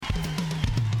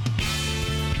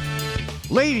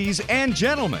Ladies and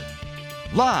gentlemen,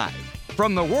 live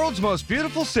from the world's most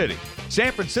beautiful city,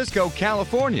 San Francisco,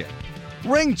 California,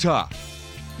 Ringtalk,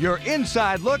 your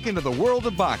inside look into the world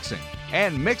of boxing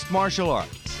and mixed martial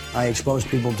arts. I expose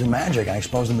people to magic. I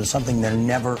expose them to something they're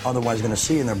never otherwise going to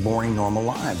see in their boring, normal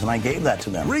lives, and I gave that to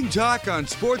them. Ringtalk on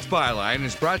Sports Byline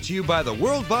is brought to you by the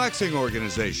World Boxing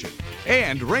Organization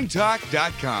and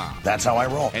ringtalk.com. That's how I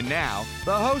roll. And now,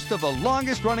 the host of the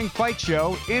longest-running fight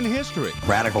show in history.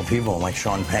 Radical people like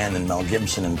Sean Penn and Mel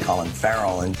Gibson and Colin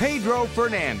Farrell and Pedro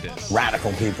Fernandez.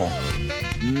 Radical people.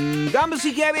 Damas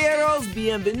y caballeros,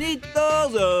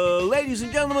 bienvenidos. Ladies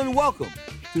and gentlemen, welcome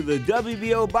to the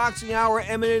WBO Boxing Hour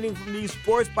emanating from the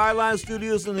Sports Byline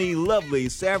Studios in the lovely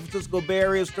San Francisco Bay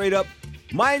Area. Straight up,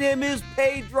 my name is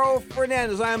Pedro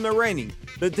Fernandez. I am the reigning,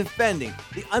 the defending,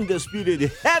 the undisputed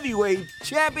heavyweight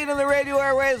champion of the radio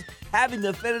airways, having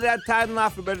defended that title now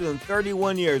for better than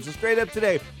 31 years. And straight up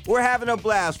today, we're having a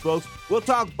blast, folks. We'll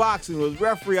talk boxing with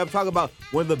referee. I'm talking about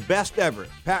one of the best ever,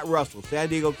 Pat Russell, San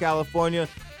Diego, California,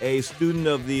 a student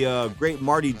of the great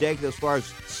Marty Dake as far as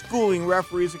schooling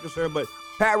referees are concerned, but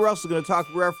Pat Russell is going to talk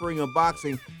refereeing and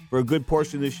boxing for a good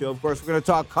portion of this show. Of course, we're going to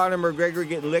talk Conor McGregor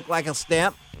getting licked like a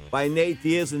stamp by Nate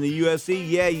Diaz in the UFC.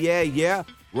 Yeah.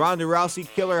 Ronda Rousey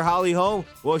killer Holly Holm.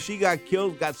 Well, she got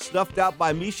killed, got snuffed out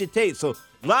by Miesha Tate. So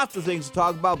lots of things to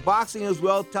talk about. Boxing as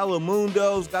well.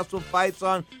 Telemundo's got some fights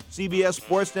on. CBS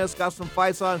Sportsnet's got some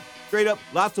fights on. Straight up,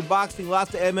 lots of boxing,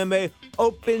 lots of MMA.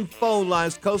 Open phone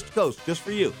lines coast to coast just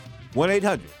for you.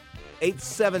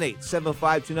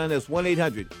 1-800-878-7529. That's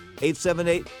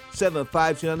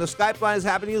 1-800-878-7529. The Skype line is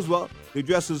happening as well. The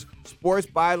address is Sports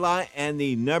Byline and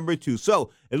the number 2. So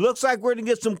it looks like we're going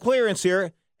to get some clearance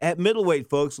here at middleweight,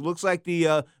 folks. It looks like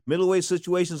the middleweight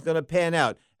situation is going to pan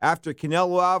out. After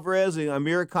Canelo Alvarez and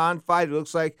Amir Khan fight, it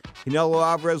looks like Canelo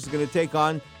Alvarez is going to take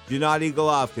on Gennady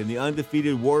Golovkin, the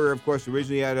undefeated warrior, of course,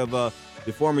 originally out of the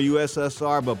former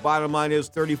USSR. But bottom line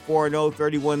is 34-0,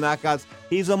 31 knockouts.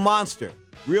 He's a monster.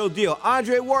 Real deal.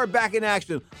 Andre Ward back in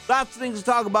action. Lots of things to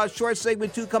talk about. Short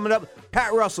segment 2 coming up.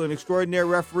 Pat Russell, an extraordinary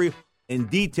referee, in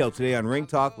detail today on Ring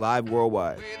Talk Live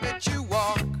Worldwide. The way that you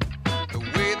walk, the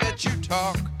way that you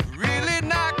talk, really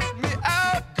knocks me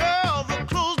out, girl. The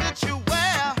clothes that you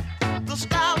wear, the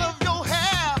style of your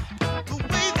hair, the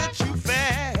way that you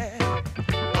fare.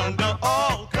 Under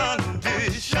all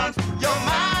conditions, you're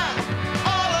mine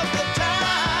all of the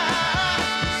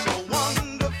time. So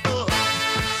wonderful,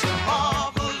 so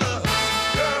marvelous,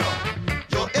 girl.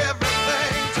 You're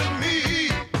everything to me,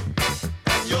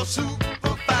 and you're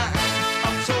super fine.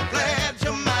 I'm so glad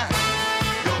you're mine.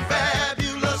 You're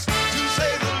fabulous, to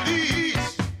say the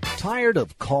least. Tired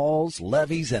of calls,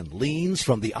 levies, and liens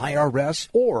from the IRS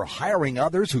or hiring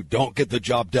others who don't get the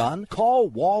job done? Call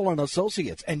Wall &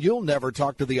 Associates and you'll never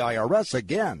talk to the IRS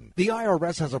again. The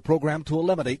IRS has a program to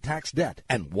eliminate tax debt,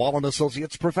 and Wall &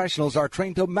 Associates professionals are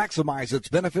trained to maximize its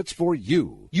benefits for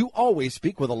you. You always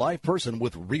speak with a live person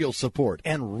with real support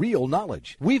and real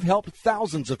knowledge. We've helped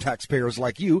thousands of taxpayers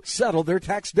like you settle their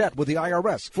tax debt with the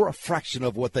IRS for a fraction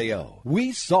of what they owe.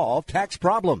 We solve tax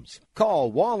problems.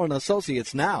 Call Wall &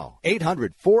 Associates now,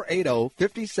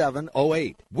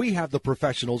 800-480-5708. We have the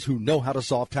professionals who know how to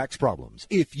solve tax problems.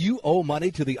 If you owe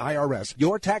money to the IRS,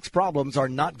 your tax problems are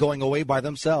not going away by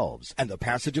themselves, and the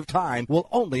passage of time will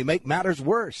only make matters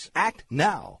worse. Act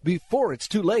now, before it's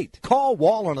too late. Call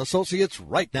Wall & Associates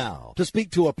right now to speak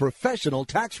to a professional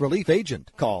tax relief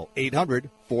agent. Call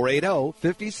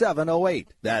 800-480-5708.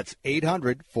 That's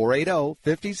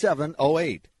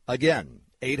 800-480-5708. Again,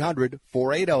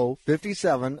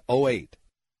 800-480-5708.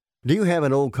 Do you have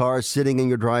an old car sitting in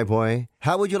your driveway?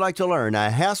 How would you like to learn a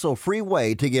hassle-free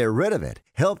way to get rid of it,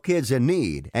 help kids in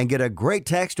need, and get a great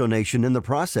tax donation in the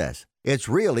process? It's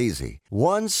real easy.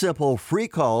 One simple free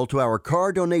call to our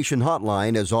car donation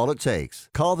hotline is all it takes.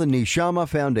 Call the Neshama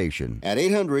Foundation at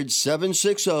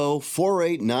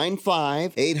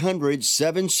 800-760-4895,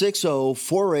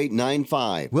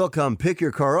 800-760-4895. We'll come pick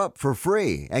your car up for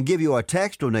free and give you a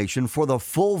tax donation for the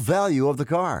full value of the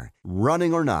car,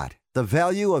 running or not. The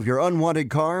value of your unwanted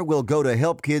car will go to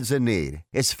help kids in need.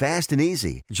 It's fast and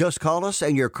easy. Just call us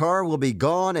and your car will be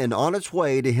gone and on its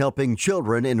way to helping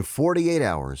children in 48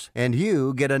 hours. And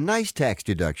you get a nice tax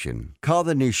deduction. Call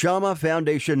the Neshama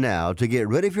Foundation now to get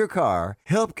rid of your car,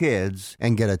 help kids,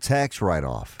 and get a tax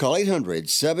write-off. Call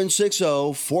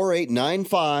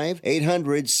 800-760-4895,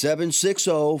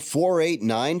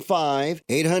 800-760-4895,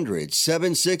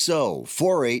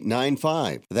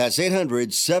 800-760-4895. That's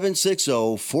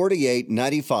 800-760-4895.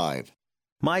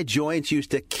 My joints used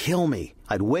to kill me.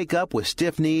 I'd wake up with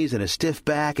stiff knees and a stiff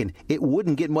back, and it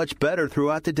wouldn't get much better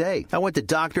throughout the day. I went to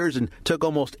doctors and took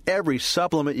almost every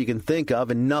supplement you can think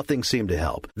of, and nothing seemed to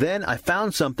help. Then I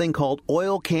found something called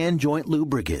Oil Can Joint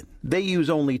Lubricant. They use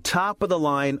only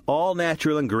top-of-the-line,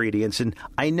 all-natural ingredients, and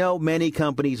I know many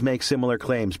companies make similar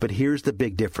claims, but here's the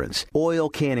big difference. Oil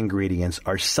Can ingredients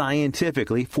are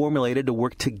scientifically formulated to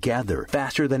work together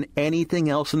faster than anything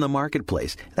else in the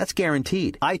marketplace. That's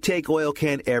guaranteed. I take Oil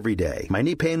Can every day. My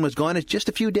knee pain was gone in just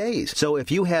a few days. So if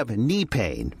you have knee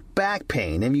pain, back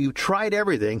pain, and you tried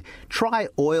everything, try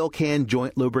Oil Can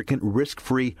Joint Lubricant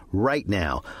risk-free right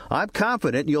now. I'm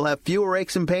confident you'll have fewer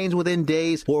aches and pains within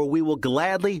days, or we will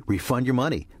gladly refund your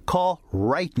money. Call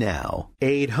right now.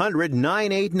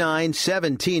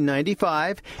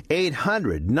 800-989-1795.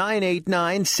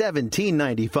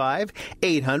 800-989-1795.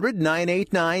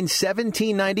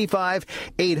 800-989-1795.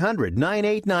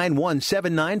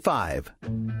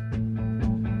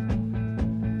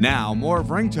 800-989-1795. Now, more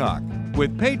of Ring Talk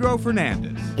with Pedro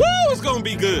Fernandez. Woo, it's going to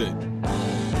be good.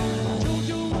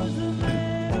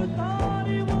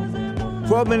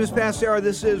 12 minutes past the hour.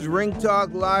 This is Ring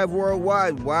Talk Live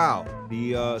Worldwide. Wow.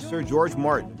 The Sir George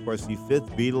Martin, of course, the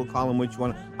fifth Beatle. Call him what you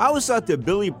want. I always thought that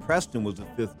Billy Preston was the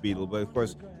fifth Beatle, but of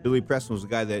course, Billy Preston was the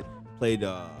guy that played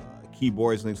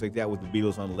keyboards and things like that with the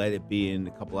Beatles on Let It Be and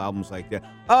a couple albums like that.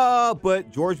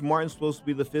 But George Martin's supposed to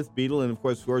be the fifth Beatle, and of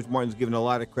course, George Martin's given a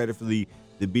lot of credit for the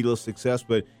Beatles' success,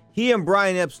 but he and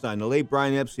Brian Epstein, the late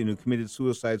Brian Epstein, who committed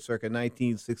suicide circa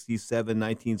 1967,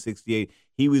 1968,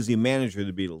 he was the manager of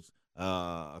the Beatles,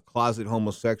 a closet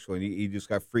homosexual, and he just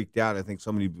got freaked out. I think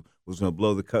somebody was going to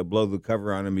blow the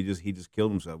cover on him. He just killed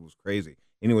himself. It was crazy.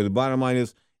 Anyway, the bottom line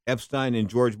is Epstein and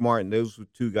George Martin, those were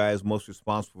two guys most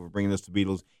responsible for bringing us the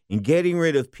Beatles and getting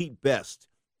rid of Pete Best.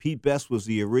 Pete Best was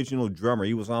the original drummer.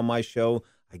 He was on my show,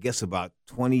 I guess, about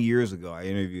 20 years ago. I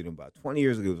interviewed him about 20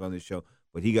 years ago. He was on this show.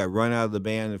 But he got run out of the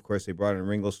band. Of course, they brought in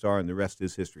Ringo Starr, and the rest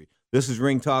is history. This is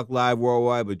Ring Talk Live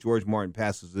Worldwide, but George Martin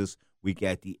passes this week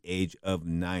at the age of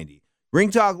 90. Ring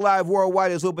Talk Live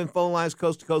Worldwide is open phone lines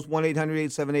coast to coast,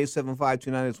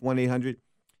 1-800-878-7529. It's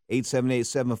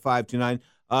 1-800-878-7529.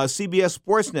 CBS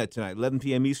Sportsnet tonight, 11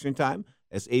 p.m. Eastern Time.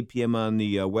 That's 8 p.m. on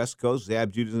the West Coast.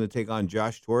 Zab Judah's going to take on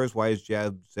Josh Torres. Why is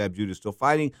Zab Judah still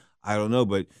fighting? I don't know,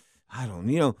 but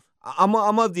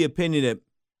I'm of the opinion that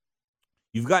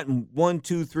you've gotten 1,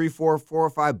 2, 3, 4, 4 or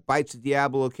 5 bites at the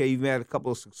apple. Okay, you've had a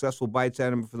couple of successful bites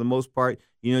at him, but for the most part,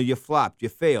 you flopped, you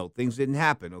failed, things didn't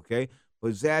happen. Okay,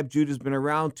 but Zab Judah's been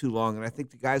around too long, and I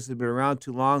think the guys that have been around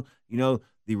too long, the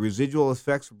residual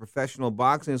effects of professional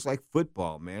boxing. It's like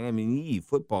football, man. I mean,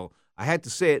 football. I had to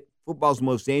say it. Football's the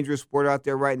most dangerous sport out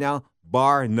there right now,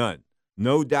 bar none,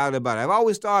 no doubt about it. I've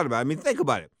always thought about it. I mean, think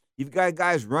about it. You've got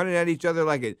guys running at each other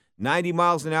like at 90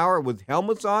 miles an hour with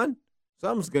helmets on.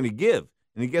 Something's going to give.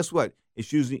 And guess what?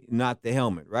 It's usually not the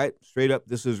helmet, right? Straight up,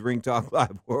 this is Ring Talk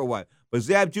Live Worldwide. But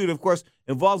Zab Judah, of course,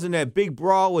 involved in that big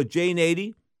brawl with Jay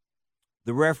Nady,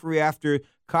 the referee, after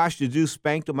Kosh Dadu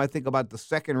spanked him, I think, about the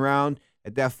second round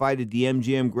at that fight at the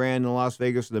MGM Grand in Las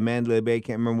Vegas or the Mandalay Bay.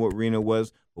 Can't remember what arena it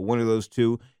was, but one of those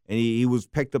two. And he was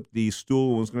picked up the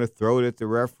stool and was going to throw it at the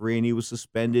referee, and he was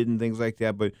suspended and things like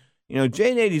that. But,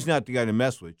 Jay Nady's not the guy to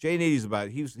mess with. Jay Nady's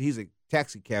he's a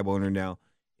taxi cab owner now.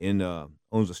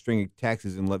 Owns a string of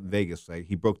taxis in Vegas.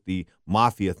 He broke the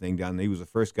mafia thing down there. He was the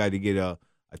first guy to get a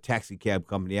taxi cab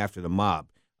company after the mob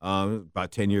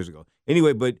about 10 years ago.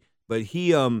 Anyway, but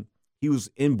he was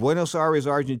in Buenos Aires,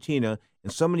 Argentina,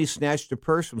 and somebody snatched a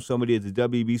purse from somebody at the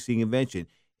WBC convention.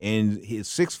 And he's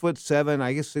 6'7",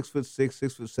 I guess 6'6",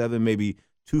 6'7", maybe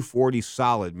 240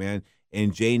 solid, man.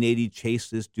 And Jay Nady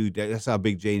chased this dude down. That's how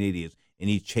big Jay Nady is. And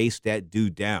he chased that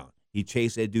dude down. Did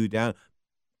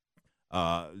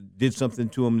something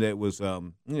to him that was,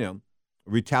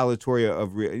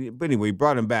 retaliatory but anyway, he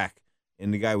brought him back,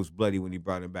 and the guy was bloody when he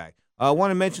brought him back. I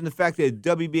want to mention the fact that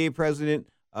WBA president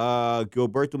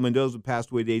Gilberto Mendoza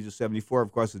passed away at the age of 74.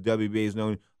 Of course, the WBA is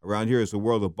known around here as the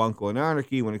world of bunco and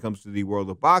anarchy when it comes to the world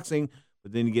of boxing.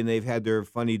 But then again, they've had their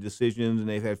funny decisions, and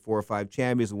they've had 4 or 5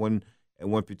 champions in one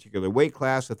particular weight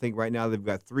class. I think right now they've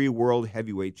got 3 world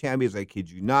heavyweight champions. I kid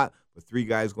you not. With 3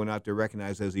 guys going out there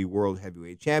recognized as a world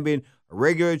heavyweight champion, a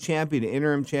regular champion, an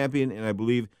interim champion, and I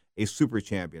believe a super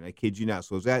champion. I kid you not.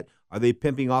 So are they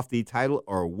pimping off the title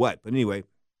or what? But anyway,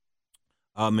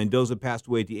 Mendoza passed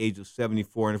away at the age of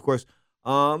 74. And of course,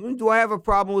 do I have a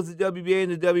problem with the WBA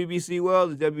and the WBC? Well,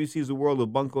 the WBC is a world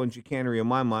of bunco and chicanery in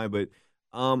my mind, but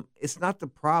it's not the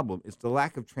problem. It's the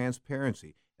lack of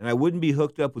transparency. And I wouldn't be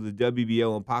hooked up with the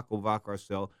WBO and Paco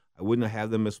Valcarcel. I wouldn't have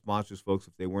them as sponsors, folks,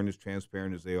 if they weren't as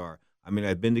transparent as they are. I mean,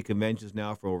 I've been to conventions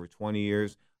now for over 20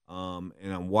 years. and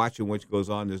I'm watching what goes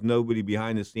on. There's nobody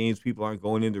behind the scenes. People aren't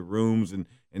going into rooms and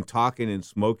talking and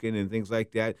smoking and things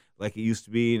like that, like it used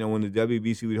to be, when the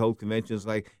WBC would hold conventions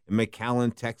like in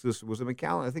McAllen, Texas. Was it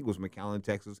McAllen? I think it was McAllen,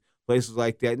 Texas, places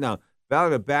like that. No,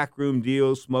 about a backroom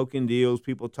deals, smoking deals,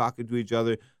 people talking to each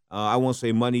other. I won't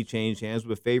say money changed hands,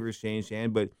 but favors changed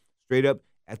hands. But straight up,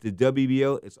 at the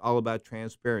WBO, it's all about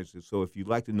transparency. So if you'd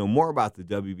like to know more about the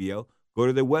WBO, go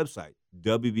to their website,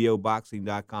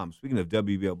 WBOboxing.com. Speaking of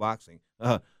WBO boxing,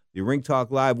 the Ring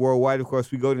Talk Live worldwide, of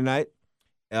course, we go tonight.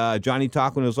 Johnny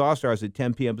Talk with his All-Stars at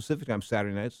 10 p.m. Pacific time,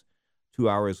 Saturday nights. 2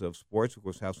 hours of sports. Of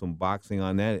course, have some boxing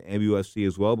on that, MUFC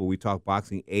as well, but we talk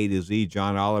boxing A to Z.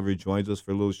 John Oliver joins us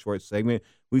for a little short segment.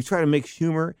 We try to mix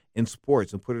humor in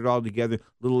sports and put it all together,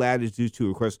 little attitude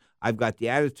too. Of course, I've got the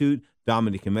attitude.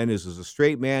 Dominic Jimenez is a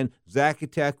straight man. Zach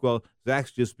Attack, well,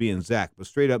 Zach's just being Zach. But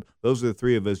straight up, those are the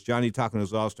three of us. Johnny talking to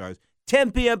his All-Stars.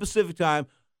 10 p.m. Pacific time,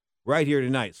 right here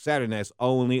tonight. Saturday nights,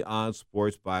 only on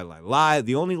Sports Byline. Live,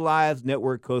 the only live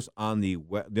network host on the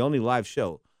only live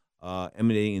show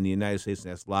emanating in the United States,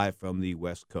 and that's live from the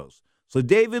West Coast. So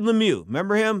David Lemieux,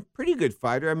 remember him? Pretty good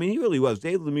fighter. I mean, he really was.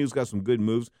 David Lemieux's got some good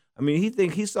moves. I mean,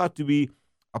 he's thought to be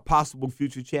a possible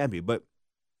future champion, but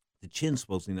the chin's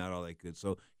supposedly not all that good.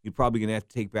 So you're probably going to have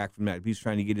to take back from that. He's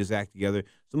trying to get his act together.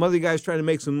 Some other guys trying to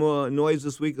make some more noise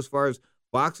this week as far as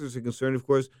boxers are concerned. Of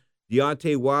course,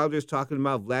 Deontay Wilder's talking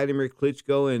about Vladimir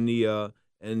Klitschko and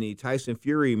the Tyson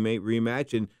Fury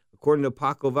rematch. And according to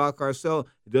Paco Valcarcel,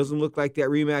 it doesn't look like that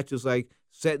rematch is like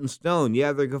set in stone.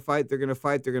 Yeah, they're going to fight,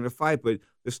 but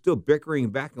they're still bickering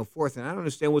back and forth. And I don't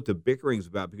understand what the bickering's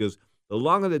about, because the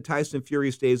longer that Tyson Fury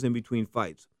stays in between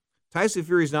fights, Tyson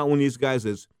Fury's not one of these guys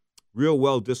that's real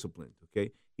well disciplined,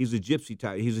 okay? He's a gypsy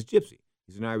type. He's a gypsy.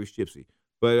 He's an Irish gypsy.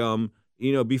 But,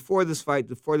 before this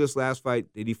last fight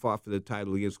that he fought for the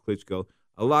title against Klitschko,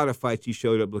 a lot of fights he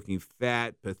showed up looking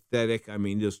fat, pathetic. I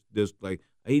mean, just like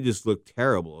he just looked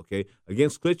terrible, okay?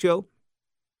 Against Klitschko,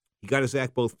 he got his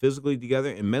act both physically together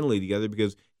and mentally together,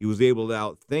 because he was able to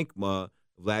outthink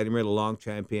Vladimir, the long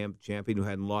champion who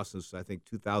hadn't lost since, I think,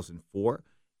 2004.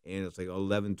 And it's like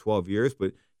 11, 12 years.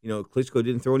 But, Klitschko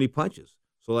didn't throw any punches.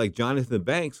 So like Jonathan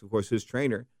Banks, of course, his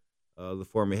trainer, the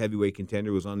former heavyweight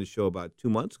contender, was on the show about 2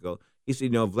 months ago. He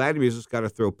said, Vladimir's just got to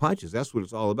throw punches. That's what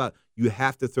it's all about. You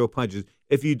have to throw punches.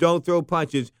 If you don't throw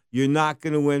punches, you're not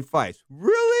going to win fights.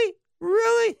 Really?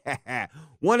 Really?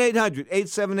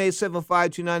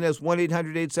 1-800-878-7529. That's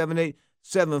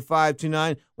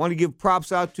 1-800-878-7529. Want to give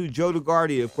props out to Joe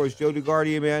DeGuardia. Of course, Joe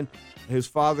DeGuardia, man, his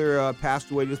father passed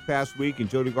away this past week, and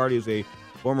Joe DeGuardia is a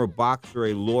former boxer,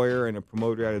 a lawyer, and a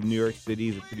promoter out of New York City.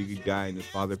 He's a pretty good guy, and his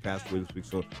father passed away this week,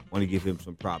 so I want to give him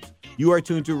some props. You are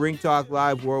tuned to Ring Talk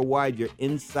Live worldwide. You're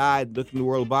inside looking at the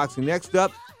world of boxing. Next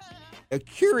up, a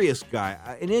curious guy,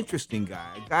 an interesting guy,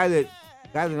 a guy that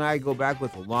and I go back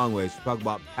with a long ways. To talk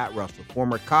about Pat Russell,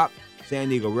 former cop, San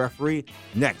Diego referee.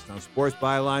 Next on Sports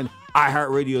Byline,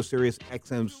 iHeartRadio, Sirius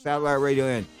XM Satellite Radio,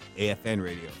 and AFN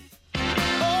Radio.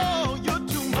 Oh, you're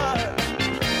too much.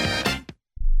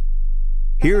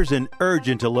 Here's an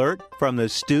urgent alert from the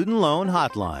Student Loan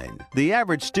Hotline. The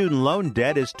average student loan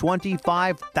debt is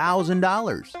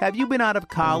 $25,000. Have you been out of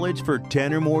college for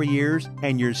 10 or more years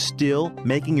and you're still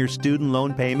making your student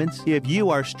loan payments? If you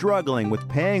are struggling with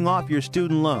paying off your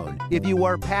student loan, if you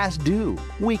are past due,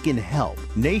 we can help.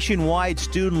 Nationwide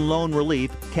Student Loan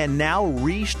Relief can now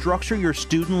restructure your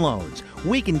student loans.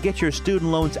 We can get your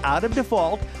student loans out of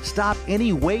default, stop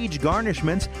any wage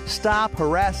garnishments, stop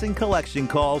harassing collection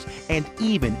calls, and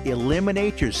even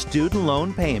eliminate your student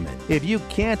loan payment. If you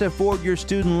can't afford your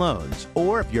student loans,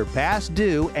 or if you're past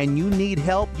due and you need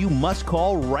help, you must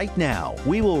call right now.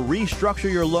 We will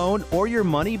restructure your loan or your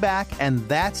money back, and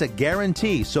that's a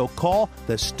guarantee. So call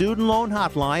the Student Loan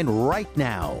Hotline right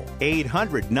now.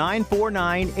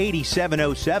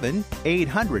 800-949-8707,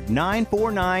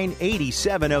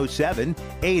 800-949-8707,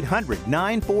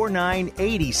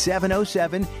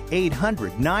 800-949-8707,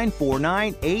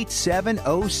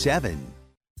 800-949-8707.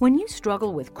 When you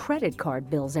struggle with credit card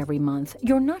bills every month,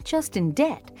 you're not just in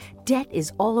debt. Debt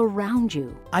is all around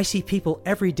you. I see people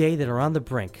every day that are on the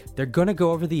brink. They're going to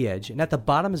go over the edge, and at the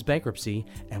bottom is bankruptcy,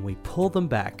 and we pull them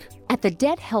back. At the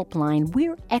Debt Helpline,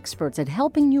 we're experts at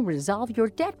helping you resolve your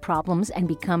debt problems and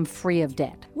become free of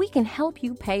debt. We can help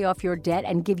you pay off your debt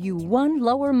and give you one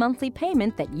lower monthly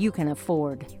payment that you can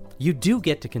afford. You do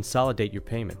get to consolidate your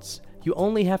payments. You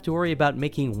only have to worry about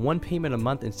making one payment a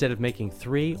month instead of making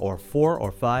 3 or 4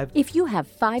 or 5. If you have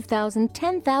 $5,000,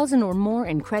 $10,000 or more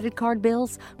in credit card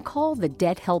bills, call the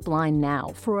Debt Helpline now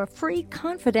for a free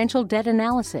confidential debt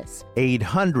analysis.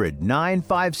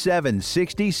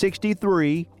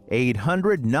 800-957-6063,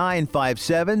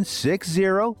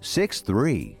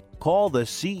 800-957-6063. Call the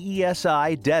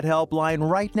CESI Debt Helpline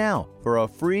right now for a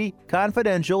free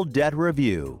confidential debt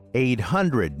review.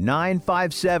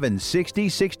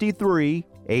 800-957-6063.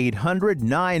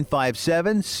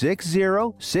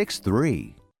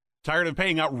 800-957-6063. Tired of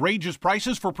paying outrageous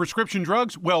prices for prescription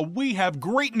drugs? Well, we have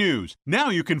great news. Now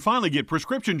you can finally get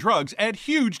prescription drugs at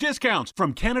huge discounts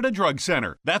from Canada Drug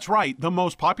Center. That's right, the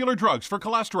most popular drugs for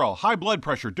cholesterol, high blood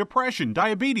pressure, depression,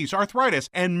 diabetes, arthritis,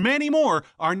 and many more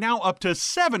are now up to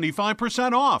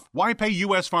 75% off. Why pay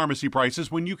U.S. pharmacy prices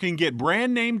when you can get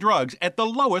brand name drugs at the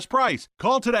lowest price?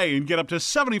 Call today and get up to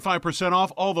 75%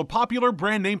 off all the popular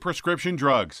brand name prescription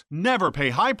drugs. Never pay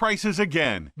high prices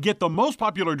again. Get the most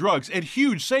popular drugs at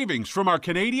huge savings from our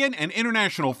Canadian and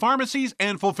international pharmacies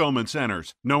and fulfillment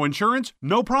centers. No insurance?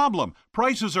 No problem.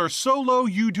 Prices are so low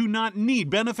you do not need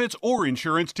benefits or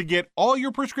insurance to get all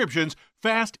your prescriptions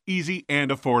fast, easy,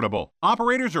 and affordable.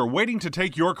 Operators are waiting to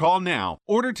take your call now.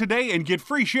 Order today and get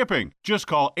free shipping. Just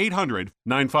call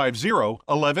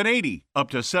 800-950-1180.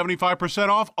 Up to 75%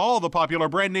 off all the popular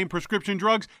brand name prescription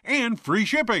drugs and free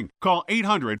shipping. Call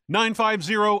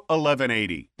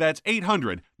 800-950-1180. That's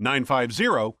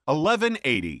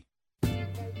 800-950-1180.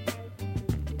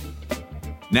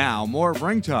 Now, more of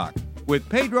Ring Talk with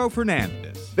Pedro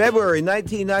Fernandez. February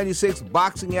 1996,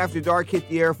 Boxing After Dark hit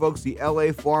the air, folks. The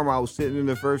L.A. Forum. I was sitting in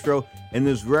the first row, and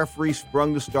this referee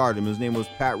sprung to stardom. His name was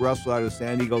Pat Russell out of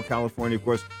San Diego, California, of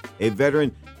course, a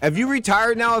veteran. Have you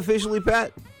retired now officially,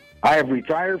 Pat? I have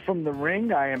retired from the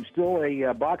ring. I am still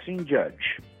a boxing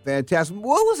judge. Fantastic.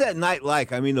 What was that night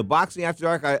like? I mean, the Boxing After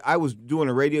Dark, I was doing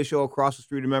a radio show across the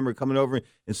street. I remember coming over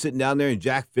and sitting down there, and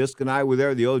Jack Fisk and I were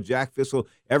there, the old Jack Fisk. So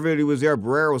everybody was there.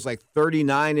 Barrera was like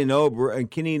 39-0, and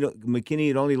McKinney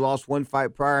had only lost one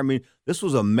fight prior. I mean, this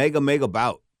was a mega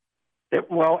bout.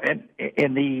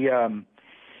 And they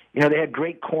had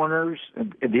great corners.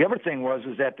 And the other thing was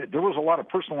that there was a lot of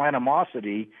personal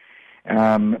animosity,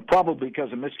 probably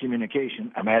because of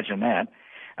miscommunication. Imagine that.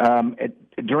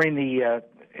 During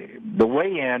the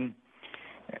weigh-in,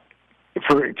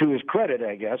 to his credit,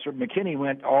 I guess, McKinney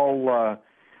went all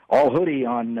hoodie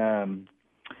on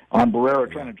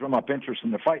Barrera, trying to drum up interest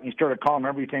in the fight, and he started calling him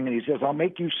everything, and he says, "I'll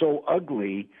make you so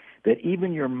ugly that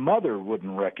even your mother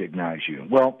wouldn't recognize you."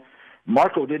 Well,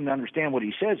 Marco didn't understand what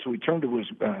he said, so he turned to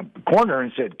his corner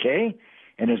and said, "K?"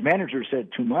 And his manager said,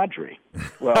 "Tu madre."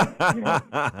 Well,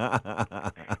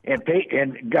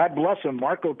 and God bless him,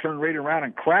 Marco turned right around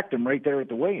and cracked him right there at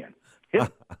the weigh-in.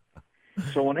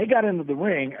 So when they got into the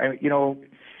ring, I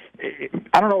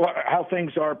don't know how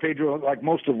things are, Pedro. Like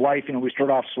most of life, we start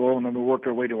off slow and then we work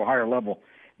our way to a higher level.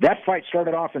 That fight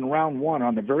started off in round one.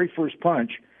 On the very first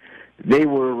punch, they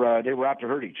were out to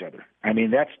hurt each other. I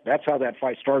mean, that's how that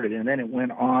fight started, and then it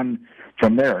went on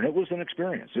from there. And it was an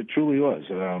experience. It truly was.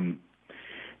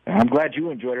 I'm glad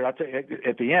you enjoyed it. I'll tell you,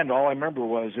 at the end, all I remember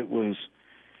was it was,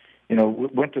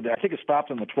 went to I think it stopped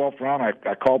in the 12th round. I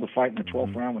called the fight in the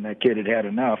 12th round when that kid had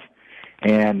enough.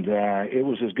 And it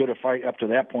was as good a fight up to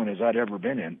that point as I'd ever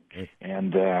been in.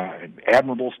 And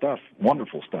admirable stuff,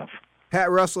 wonderful stuff.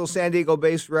 Pat Russell, San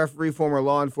Diego-based referee, former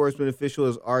law enforcement official,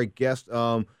 is our guest.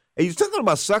 And you're talking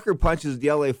about sucker punches at the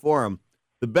L.A. Forum.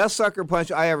 The best sucker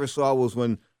punch I ever saw was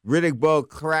when Riddick Bowe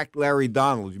cracked Larry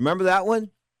Donald. You remember that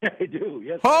one? I do,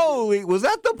 yes. Holy, was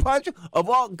that the punch of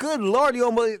all? Good Lord,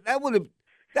 that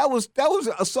was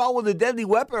assault with a deadly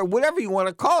weapon or whatever you want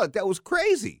to call it. That was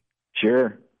crazy.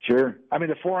 Sure. I mean,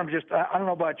 the Forum I don't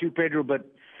know about you, Pedro, but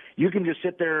you can just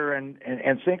sit there and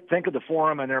think of the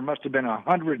Forum, and there must have been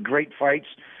 100 great fights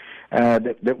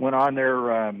that went on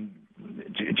there.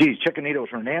 Chiquinitos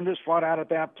Hernandez fought out at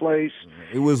that place.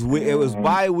 It was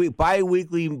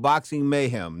bi-weekly boxing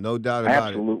mayhem, no doubt about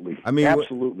Absolutely. it. I mean,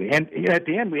 absolutely. And at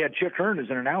the end, we had Chick Hearn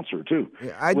as an announcer too.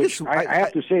 I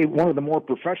have to say, one of the more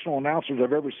professional announcers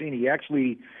I've ever seen. He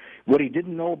actually, what he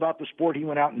didn't know about the sport, he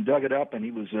went out and dug it up, and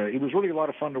he was really a lot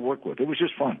of fun to work with. It was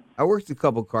just fun. I worked a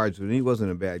couple cards with him. He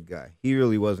wasn't a bad guy. He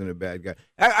really wasn't a bad guy.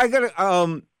 I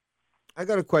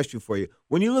got a question for you.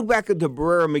 When you look back at the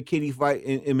Barrera-McKinney fight,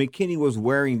 and McKinney was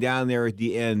wearing down there at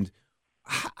the end,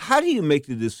 how do you make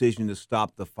the decision to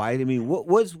stop the fight? I mean, what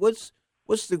are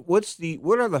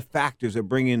the factors that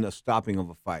bring in the stopping of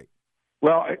a fight?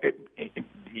 Well,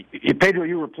 Pedro,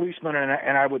 you were a policeman,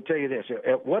 and I would tell you this: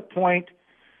 at what point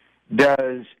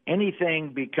does anything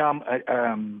become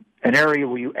an area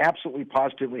where you absolutely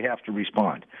positively have to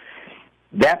respond?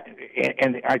 That,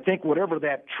 and I think whatever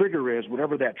that trigger is,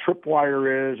 whatever that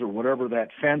tripwire is, or whatever that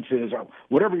fence is, or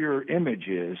whatever your image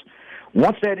is,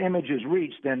 once that image is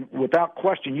reached, then without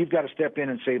question, you've got to step in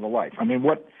and save a life. I mean,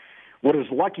 what what is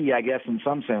lucky, I guess, in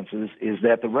some senses, is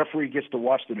that the referee gets to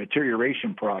watch the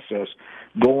deterioration process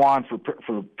go on for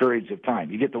periods of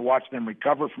time. You get to watch them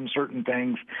recover from certain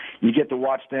things. You get to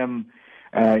watch them,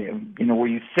 where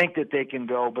you think that they can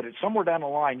go, but it's somewhere down the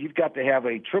line, you've got to have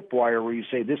a tripwire where you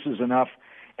say, this is enough,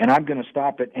 and I'm going to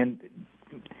stop it. And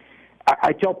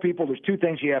I tell people there's two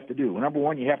things you have to do. Number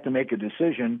one, you have to make a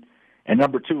decision, and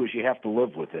number two is you have to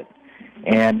live with it.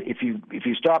 And if you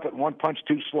stop at one punch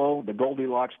too slow, the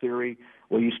Goldilocks theory,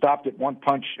 well, you stopped at one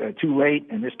punch too late,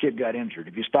 and this kid got injured.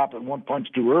 If you stop at one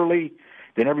punch too early,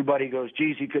 then everybody goes,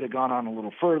 geez, he could have gone on a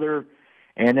little further.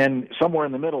 And then somewhere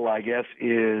in the middle, I guess,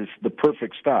 is the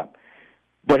perfect stop.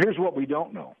 But here's what we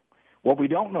don't know. What we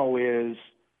don't know is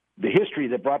the history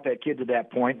that brought that kid to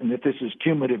that point, and that this is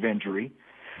cumulative injury.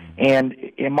 And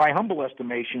in my humble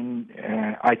estimation,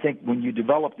 I think when you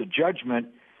develop the judgment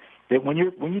that when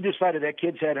you decided that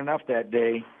kid's had enough that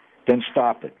day, then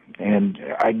stop it. And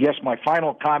I guess my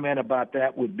final comment about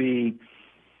that would be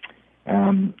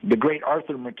the great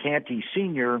Arthur McCanty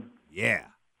Sr.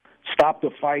 Stopped a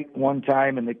fight one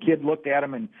time, and the kid looked at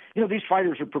him, and, these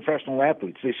fighters are professional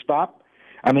athletes. They stop.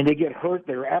 I mean, they get hurt.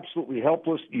 They're absolutely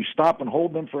helpless. You stop and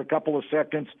hold them for a couple of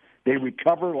seconds. They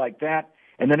recover like that.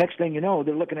 And the next thing you know,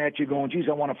 they're looking at you going, geez,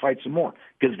 I want to fight some more,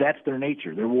 because that's their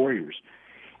nature. They're warriors.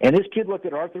 And this kid looked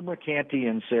at Arthur McCanty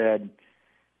and said,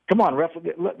 come on, ref,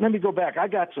 let me go back. I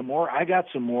got some more.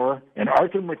 And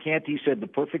Arthur McCanty said the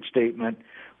perfect statement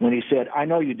when he said, I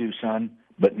know you do, son,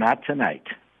 but not tonight.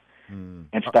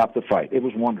 And stop the fight. It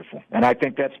was wonderful. And I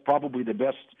think that's probably the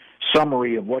best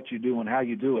summary of what you do and how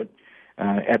you do it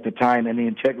at the time, and the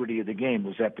integrity of the game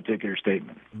was that particular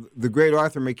statement. The great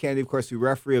Arthur McCandy, of course, the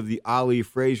referee of the Ali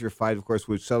Frazier fight, of course,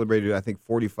 which celebrated, I think,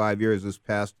 45 years this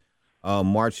past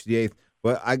March the 8th.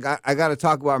 But I got to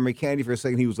talk about McCandy for a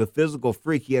second. He was a physical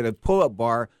freak. He had a pull-up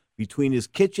bar between his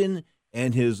kitchen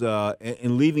and his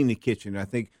and leaving the kitchen. I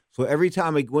think so. Every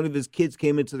time one of his kids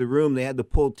came into the room, they had to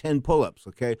pull 10 pull-ups.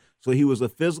 Okay, so he was a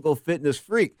physical fitness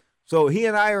freak. So he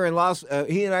and I are in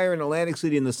Atlantic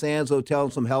City in the Sands Hotel,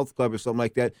 some health club or something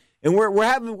like that, and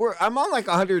I'm on like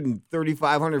 135,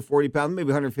 140 pounds, maybe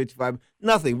 155,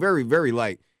 nothing, very, very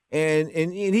light. And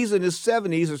he's in his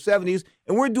 70s,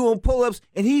 and we're doing pull-ups,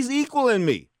 and he's equaling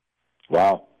me.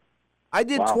 Wow. I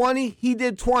did 20, he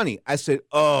did 20. I said,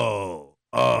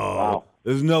 wow.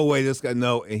 There's no way this guy,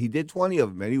 no. And he did 20 of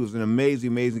them, man. He was an amazing,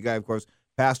 amazing guy, of course.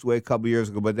 Passed away a couple years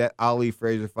ago, but that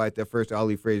first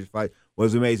Ali Frazier fight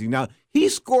was amazing. Now, he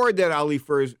scored that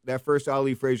first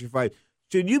Ali Frazier fight.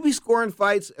 Should you be scoring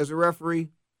fights as a referee?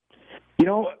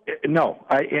 No.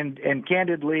 And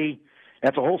candidly,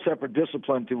 that's a whole separate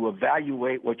discipline to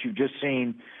evaluate what you've just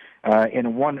seen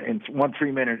in one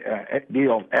 3-minute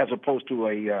deal, as opposed to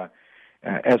a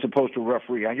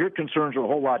referee. Your concerns are a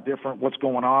whole lot different. What's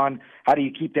going on? How do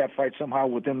you keep that fight somehow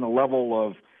within the level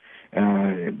of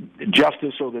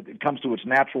justice so that it comes to its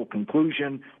natural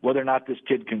conclusion, whether or not this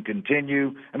kid can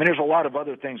continue? I mean, there's a lot of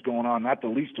other things going on, not the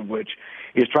least of which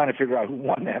is trying to figure out who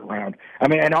won that round. I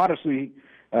mean, and honestly,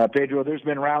 Pedro, there's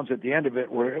been rounds at the end of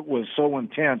it where it was so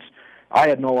intense, I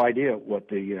had no idea what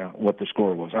the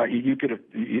score was. I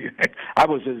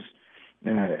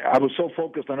was so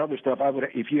focused on other stuff.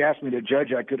 If you asked me to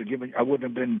judge, I wouldn't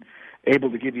have been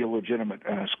able to give you a legitimate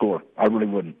score. I really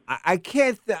wouldn't. I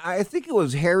can't. I think it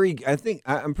was Harry.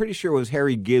 I'm pretty sure it was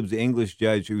Harry Gibbs, the English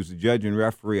judge, who was the judge and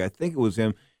referee. I think it was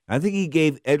him. I think he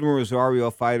gave Edwin Rosario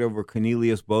a fight over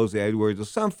Cornelius Bose Edwards, or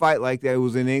some fight like that. It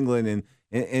was in England, and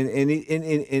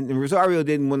Rosario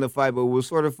didn't win the fight. But what was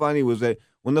sort of funny was that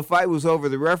when the fight was over,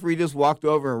 the referee just walked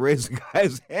over and raised the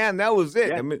guy's hand. That was it.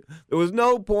 Yeah. I mean, there was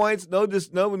no points, no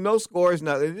scores,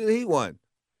 nothing. He won.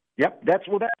 Yep, that's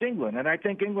England, and I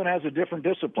think England has a different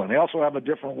discipline. They also have a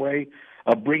different way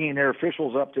of bringing their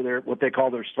officials up to what they call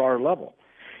their star level,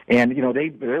 and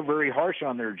they're very harsh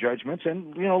on their judgments,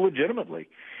 and legitimately,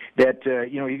 that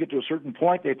you get to a certain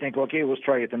point, they think, okay, let's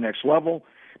try at the next level,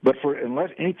 but for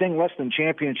anything less than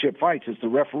championship fights, it's the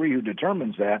referee who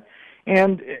determines that,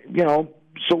 and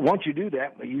so once you do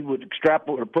that, you would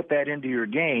extrapolate or put that into your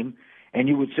game, and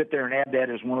you would sit there and add that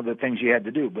as one of the things you had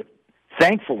to do. But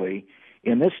thankfully,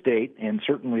 in this state, and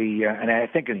certainly, and I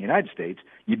think in the United States,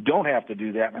 you don't have to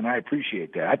do that, and I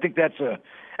appreciate that. I think that's a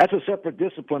separate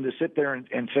discipline to sit there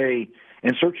and say,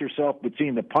 insert yourself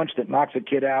between the punch that knocks a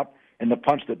kid out and the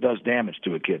punch that does damage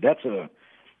to a kid. That's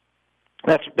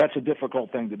a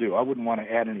difficult thing to do. I wouldn't want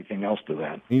to add anything else to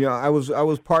that. I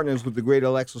was partners with the great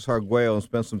Alexis Arguello and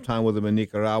spent some time with him in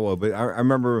Nicaragua. But I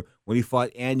remember when he fought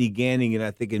Andy Ganning, and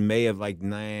I think in May of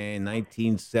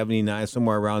 1979,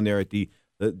 somewhere around there at the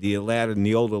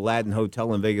old Aladdin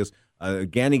Hotel in Vegas.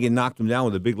 Gannigan knocked him down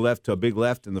with a big left to a big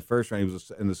left in the first round. He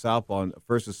was in the southpaw in the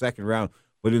first and second round.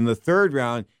 But in the third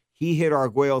round, he hit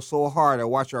Arguello so hard, I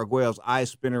watched Arguello's eyes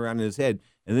spin around in his head.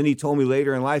 And then he told me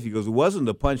later in life, he goes, it wasn't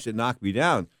the punch that knocked me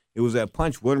down. It was that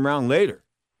punch one round later.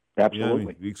 Absolutely. You know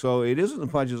what I mean? So it isn't the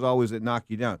punches always that knock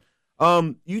you down.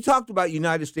 You talked about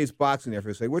United States boxing there for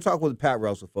a second. We're talking with Pat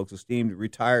Russell, folks, esteemed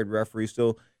retired referee,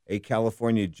 still a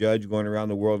California judge going around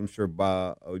the world, I'm sure,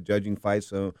 judging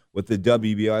fights with the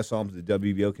WBO. I saw him at the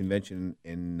WBO convention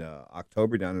in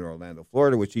October down in Orlando,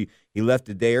 Florida, which he left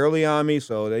a day early on me.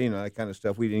 So, that kind of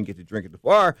stuff, we didn't get to drink at the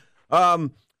bar.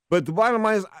 But the bottom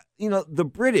line is, the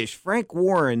British, Frank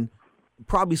Warren,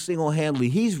 probably single-handedly,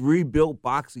 he's rebuilt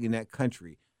boxing in that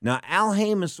country. Now, Al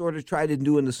Heyman sort of tried to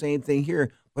doing the same thing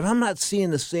here, but I'm not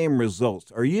seeing the same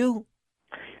results. Are you?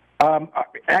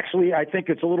 Actually, I think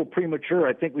it's a little premature.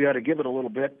 I think we ought to give it a little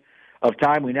bit of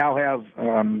time. We now have,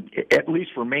 at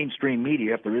least for mainstream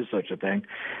media, if there is such a thing,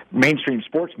 mainstream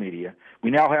sports media, we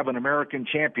now have an American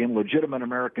champion, legitimate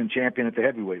American champion at the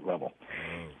heavyweight level.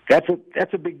 That's a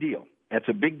big deal. That's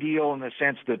a big deal in the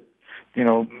sense that,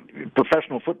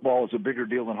 professional football is a bigger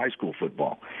deal than high school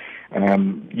football.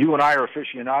 You and I are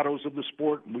aficionados of the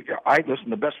sport.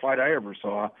 The best fight I ever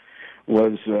saw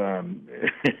was,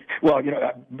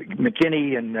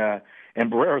 McKinney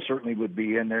and Barrera certainly would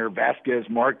be in there. Vasquez,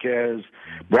 Marquez,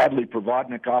 Bradley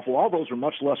Provodnikov, all those are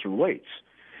much lesser weights.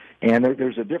 And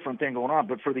there's a different thing going on.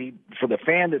 But for the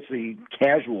fan that's the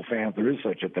casual fan, if there is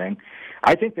such a thing,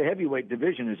 I think the heavyweight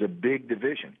division is a big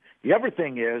division. The other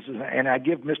thing is, and I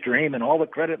give Mr. Heyman all the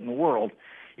credit in the world,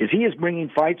 is he is bringing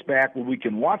fights back where we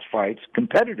can watch fights,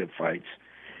 competitive fights,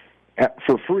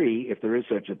 for free, if there is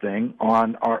such a thing,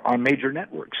 on major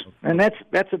networks. And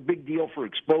that's a big deal for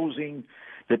exposing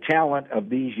the talent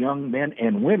of these young men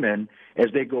and women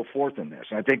as they go forth in this.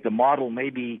 I think the model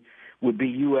maybe would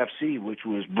be UFC, which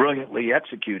was brilliantly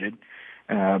executed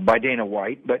by Dana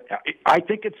White. But I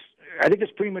think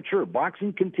it's premature.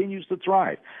 Boxing continues to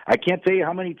thrive. I can't tell you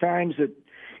how many times that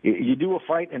you do a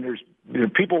fight and there's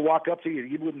people walk up to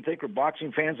you wouldn't think are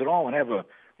boxing fans at all and have a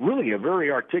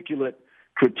very articulate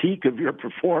critique of your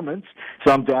performance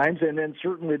sometimes, and then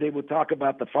certainly they would talk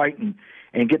about the fight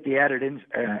and get the added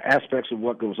aspects of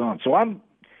what goes on. So I'm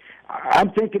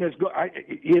thinking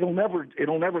it'll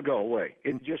never go away.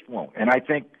 It just won't. And I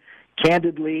think,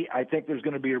 candidly, there's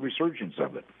going to be a resurgence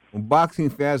of it. Well, boxing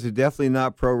fans are definitely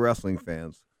not pro wrestling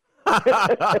fans. Pat,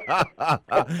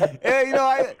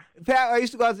 I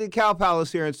used to go out to the Cow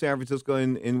Palace here in San Francisco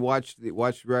and watch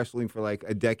wrestling for like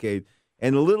a decade.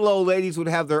 And the little old ladies would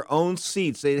have their own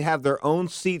seats. They'd have their own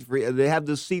seat they have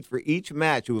the seat for each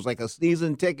match. It was like a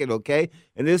season ticket, okay?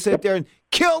 And they sit there and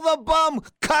kill the bum,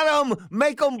 cut them,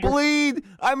 make them bleed.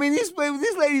 I mean, these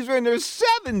ladies are in their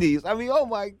 70s. I mean, oh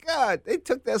my God, they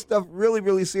took that stuff really,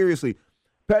 really seriously.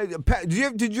 Pat,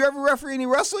 did you ever referee any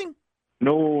wrestling?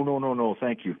 No.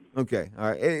 Thank you. Okay, all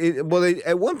right.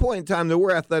 At one point in time, there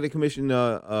were athletic commission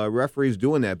referees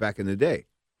doing that back in the day.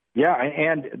 Yeah,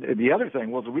 and the other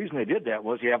thing, the reason they did that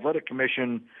was the athletic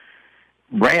commission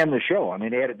ran the show. I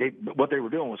mean, what they were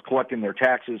doing was collecting their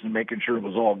taxes and making sure it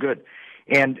was all good.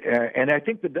 And I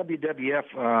think the WWF,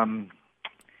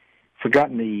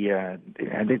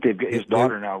 I think his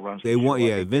daughter now runs.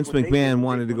 Vince McMahon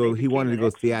wanted to go. He wanted to go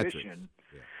theatrics.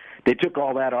 They took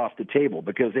all that off the table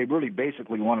because they really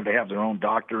basically wanted to have their own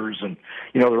doctors and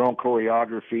their own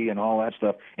choreography and all that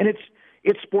stuff. And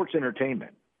it's sports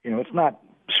entertainment. It's not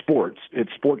sports.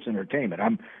 It's sports entertainment.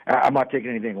 I'm not taking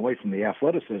anything away from the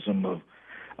athleticism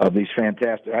of these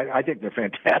fantastic. I think they're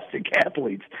fantastic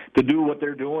athletes to do what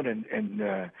they're doing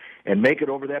and make it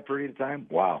over that period of time.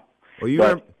 Wow.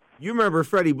 Well, you remember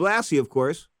Freddie Blassie, of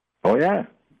course. Oh yeah,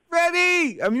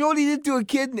 Freddie. I mean, you know what he did to a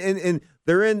kid, and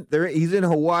he's in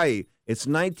Hawaii. It's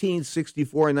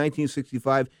 1964 and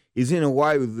 1965. He's in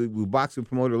Hawaii with the boxing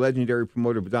promoter, legendary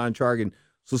promoter Don Chargan.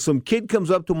 So some kid comes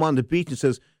up to him on the beach and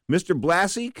says, "Mr.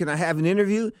 Blassie, can I have an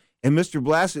interview?" And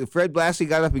Fred Blassie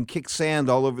got up and kicked sand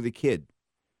all over the kid.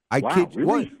 Kid you.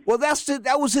 Really? Well,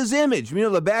 that was his image,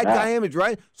 the bad guy image,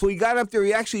 right? So he got up there,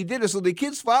 he actually did it. So the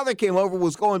kid's father came over,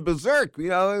 was going berserk,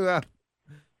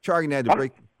 Chargan had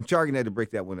to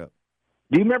break that one up.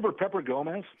 Do you remember Pepper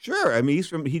Gomez? Sure. I mean,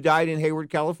 he died in Hayward,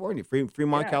 California,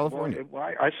 Fremont, California. Well,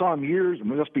 I saw him it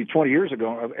must be 20 years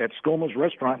ago, at Skoma's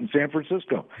restaurant in San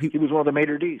Francisco. He was one of the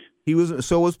maitre d's.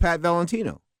 So was Pat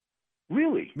Valentino.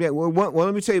 Really? Yeah. Well,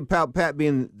 let me tell you about Pat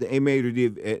being a maitre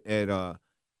d'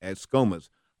 at Skoma's.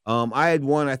 I had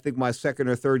won, I think, my second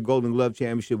or third Golden Glove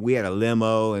championship. We had a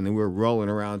limo, and then we were rolling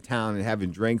around town and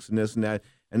having drinks and this and that.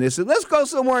 And they said, "Let's go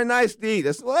somewhere nice to eat."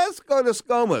 I said, "Well, let's go to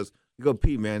Skoma's." You go,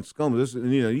 Pete, man,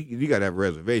 ScoMo, you got to have a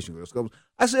reservation for ScoMo.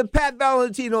 I said, Pat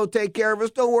Valentino will take care of us.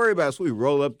 Don't worry about it. So we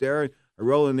roll up there, and I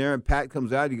roll in there, and Pat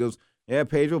comes out. He goes, yeah,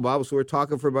 Pedro, Bob. So we're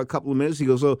talking for about a couple of minutes. He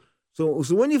goes, so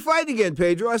when you fight again,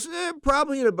 Pedro? I said,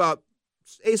 probably in about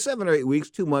 7 or 8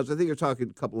 weeks, 2 months. I think you're talking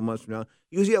a couple of months from now.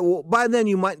 He goes, yeah, well, by then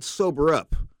you might sober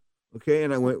up. Okay,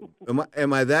 and I went,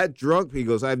 am I that drunk? He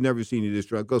goes, I've never seen you this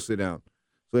drunk. Go sit down.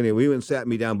 So anyway, we went and sat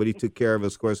me down, but he took care of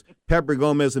us, of course. Pepper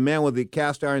Gomez, the man with the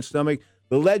cast iron stomach.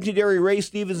 The legendary Ray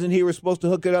Stevens and he were supposed to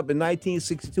hook it up in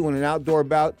 1962 in an outdoor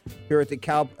bout here at the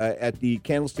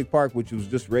Candlestick Park, which was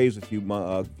just raised a few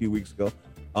weeks ago.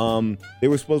 They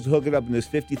were supposed to hook it up in this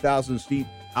 50,000-seat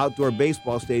outdoor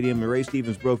baseball stadium, and Ray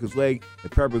Stevens broke his leg, and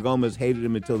Pepper Gomez hated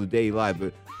him until the day he died.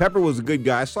 But Pepper was a good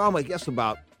guy. I saw him, I guess,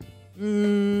 about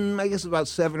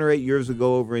 7 or 8 years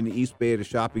ago over in the East Bay at a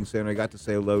shopping center. I got to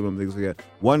say hello to him. He was a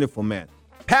wonderful man.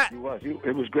 Pat. He was.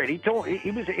 It was great. He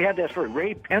had that story.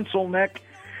 Ray Pencilneck.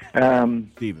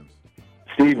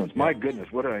 Stevens. My goodness,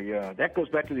 that goes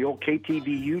back to the old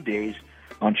KTVU days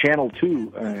on Channel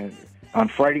 2 on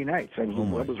Friday nights. That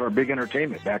was our big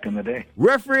entertainment back in the day.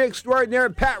 Referee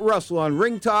extraordinaire Pat Russell on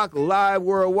Ring Talk Live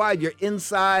Worldwide. Your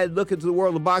inside look into the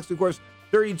world of boxing. Of course,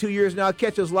 32 years now.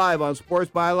 Catch us live on Sports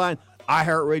Byline,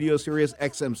 iHeartRadio, Sirius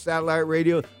XM Satellite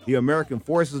Radio, the American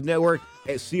Forces Network,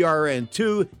 at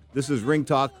CRN2. This is Ring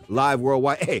Talk Live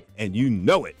Worldwide. Hey, and you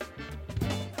know it.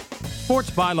 Sports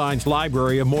Byline's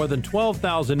library of more than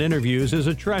 12,000 interviews is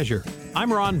a treasure.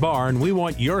 I'm Ron Barr, and we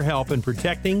want your help in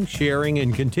protecting, sharing,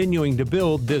 and continuing to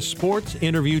build this sports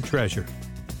interview treasure.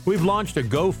 We've launched a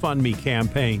GoFundMe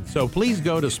campaign, so please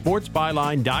go to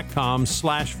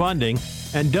sportsbyline.com/funding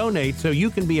and donate so you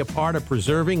can be a part of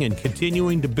preserving and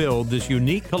continuing to build this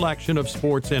unique collection of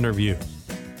sports interviews.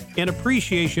 In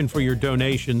appreciation for your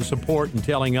donation, support, and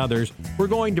telling others, we're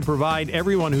going to provide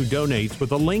everyone who donates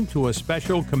with a link to a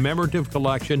special commemorative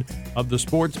collection of the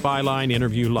Sports Byline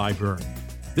Interview Library.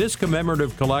 This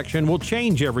commemorative collection will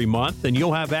change every month, and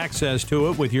you'll have access to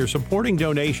it with your supporting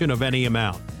donation of any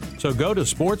amount. So go to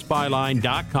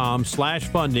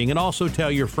sportsbyline.com/funding and also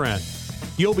tell your friends.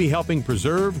 You'll be helping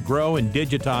preserve, grow, and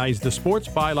digitize the Sports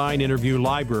Byline Interview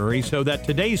Library so that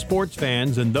today's sports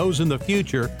fans and those in the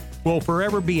future will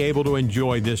forever be able to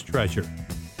enjoy this treasure.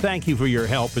 Thank you for your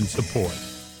help and support.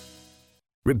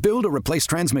 Rebuild or replace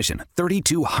transmission,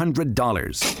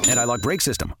 $3,200. Anti-lock brake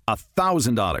system,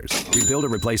 $1,000. Rebuild or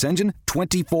replace engine,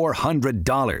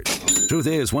 $2,400. Truth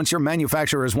is, once your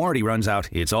manufacturer's warranty runs out,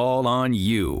 it's all on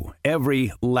you.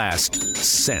 Every last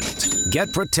cent.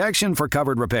 Get protection for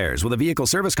covered repairs with a vehicle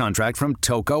service contract from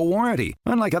Toco Warranty.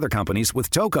 Unlike other companies, with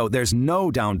Toco, there's no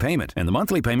down payment, and the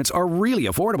monthly payments are really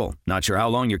affordable. Not sure how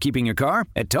long you're keeping your car?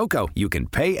 At Toco, you can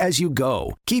pay as you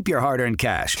go. Keep your hard-earned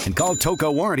cash and call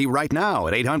Toco Warranty right now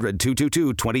at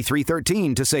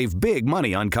 800-222-2313 to save big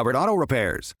money on covered auto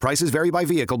repairs. Prices vary by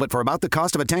vehicle, but for about the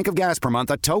cost of a tank of gas per month,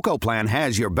 a Toco plan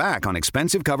has your back on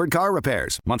expensive covered car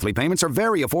repairs. Monthly payments are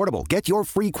very affordable. Get your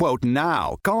free quote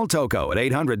now. Call Toco at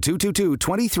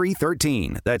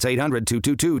 800-222-2313. That's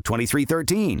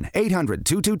 800-222-2313.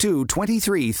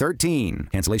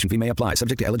 800-222-2313. Cancellation fee may apply.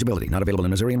 Subject to eligibility. Not available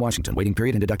in Missouri and Washington. Waiting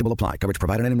period and deductible apply. Coverage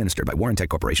provided and administered by Warrantech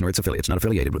Corporation or its affiliates. Not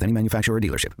affiliated with any manufacturer or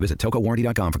dealership. Visit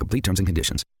TocoWarranty.com for complete terms and conditions.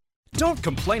 Don't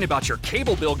complain about your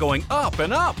cable bill going up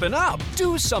and up and up.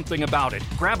 Do something about it.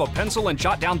 Grab a pencil and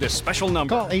jot down this special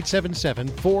number. Call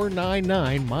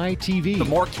 877-499-MY-TV. The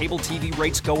more cable TV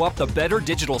rates go up, the better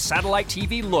digital satellite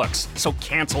TV looks. So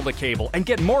cancel the cable and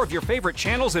get more of your favorite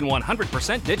channels in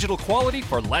 100% digital quality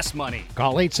for less money.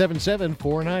 Call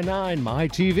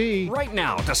 877-499-MY-TV. Right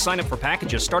now to sign up for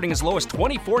packages starting as low as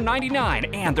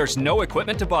 $24.99, and there's no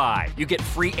equipment to buy. You get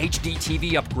free HD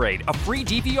TV upgrade, a free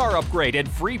DVR upgrade, and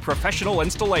free professional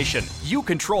installation. You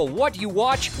control what you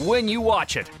watch when you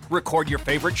watch it. Record your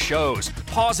favorite shows.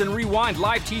 Pause and rewind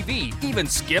live TV. Even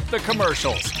skip the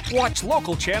commercials. Watch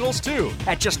local channels too.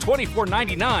 At just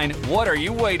 $24.99, what are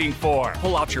you waiting for?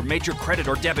 Pull out your major credit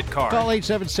or debit card. Call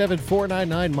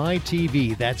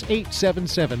 877-499-MY-TV. That's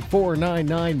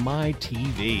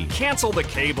 877-499-MY-TV. Cancel the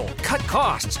cable, cut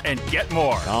costs, and get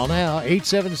more. Call now,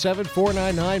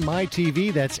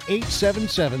 877-499-MY-TV. That's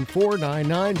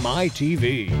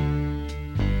 877-499-MY-TV.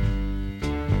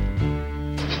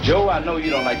 Joe, I know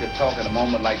you don't like to talk in a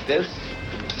moment like this,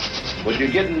 but you're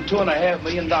getting $2.5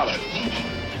 million.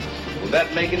 Will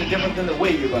that make any difference in the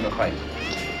way you're going to fight?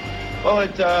 Well,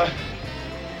 it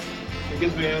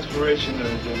gives me inspiration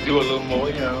to do a little more,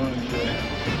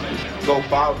 and go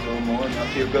forward a little more, and I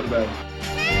feel good about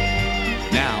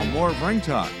it. Now, more of Ring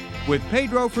Talk with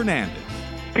Pedro Fernandez.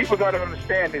 People got to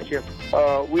understand this here.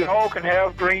 We all can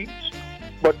have dreams,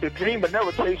 but the dream will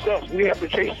never chase us. We have to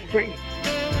chase the dream.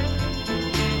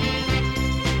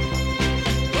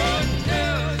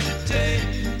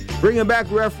 Bringing back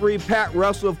referee Pat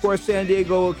Russell, of course, San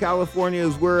Diego, California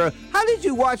is where. How did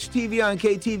you watch TV on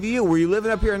KTVU? Were you living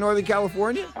up here in Northern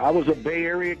California? I was a Bay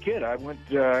Area kid. I went,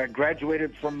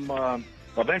 graduated from,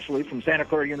 eventually from Santa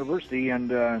Clara University,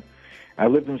 and I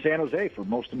lived in San Jose for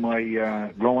most of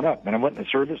my growing up. And I went in the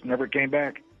service, never came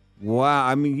back. Wow,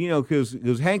 I mean, because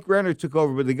Hank Renner took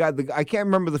over, but the guy, I can't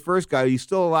remember the first guy. He's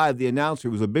still alive. The announcer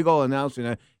was a big old announcer,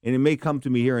 and it may come to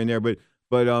me here and there, but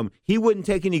he wouldn't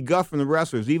take any guff from the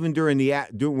wrestlers, even during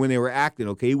when they were acting.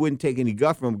 Okay, he wouldn't take any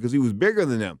guff from them because he was bigger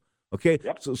than them. Okay,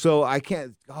 yep. So I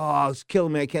can't. Oh, it's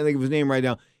killing me. I can't think of his name right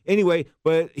now. Anyway,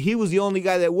 but he was the only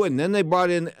guy that wouldn't. Then they brought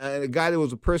in a guy that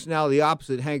was a personality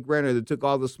opposite Hank Renner that took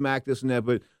all the smack, this and that.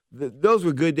 But those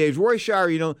were good days. Roy Shire,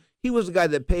 he was the guy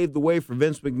that paved the way for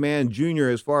Vince McMahon Jr.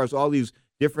 as far as all these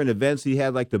different events he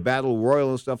had, like the Battle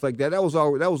Royal and stuff like that. That was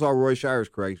all Roy Shire's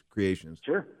creations.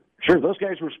 Sure. Those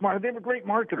guys were smart. They were great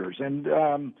marketers. And,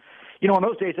 in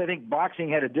those days, I think boxing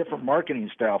had a different marketing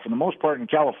style. For the most part in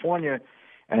California,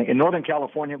 in Northern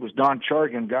California, it was Don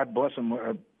Chargan, God bless him,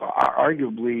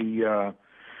 arguably,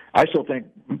 I still think,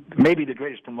 maybe the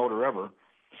greatest promoter ever.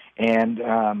 And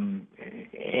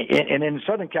in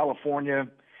Southern California,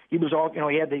 he was all,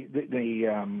 he had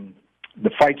the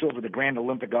fights over the Grand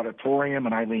Olympic Auditorium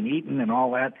and Eileen Eaton and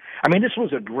all that. I mean, this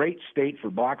was a great state for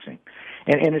boxing,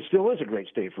 and it still is a great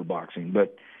state for boxing.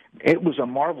 But it was a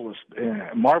marvelous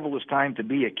time to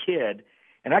be a kid.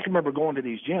 And I can remember going to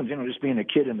these gyms, just being a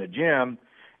kid in the gym,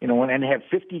 and have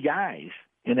 50 guys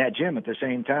in that gym at the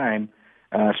same time,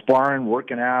 sparring,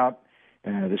 working out.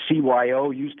 The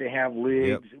CYO used to have leagues.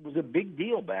 Yep. It was a big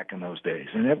deal back in those days,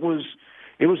 and it was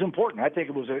important. I think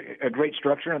it was a great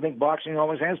structure. I think boxing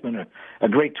always has been a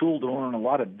great tool to learn a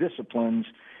lot of disciplines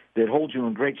that hold you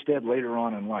in great stead later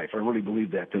on in life. I really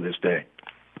believe that to this day.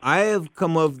 I have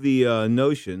come of the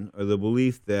notion or the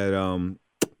belief that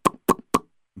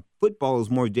football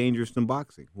is more dangerous than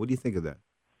boxing. What do you think of that?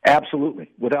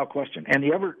 Absolutely, without question. And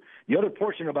the other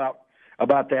portion about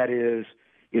that is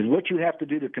what you have to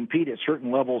do to compete at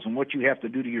certain levels and what you have to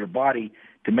do to your body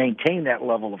to maintain that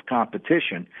level of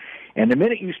competition. And the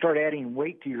minute you start adding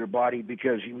weight to your body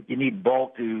because you need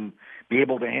bulk to be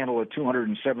able to handle a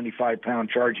 275-pound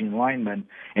charging lineman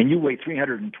and you weigh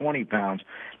 320 pounds,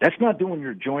 that's not doing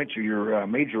your joints or your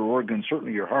major organs,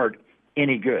 certainly your heart,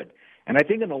 any good. And I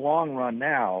think in the long run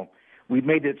now, we've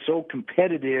made it so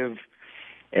competitive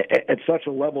at such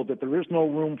a level that there is no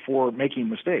room for making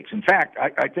mistakes. In fact,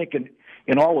 I think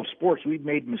in all of sports, we've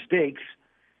made mistakes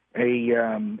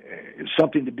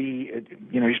something to be,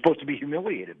 you're supposed to be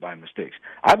humiliated by mistakes.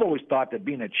 I've always thought that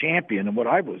being a champion, and what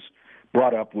I was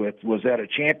brought up with, was that a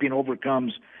champion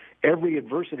overcomes every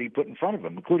adversity put in front of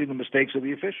him, including the mistakes of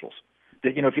the officials.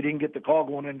 That, if you didn't get the call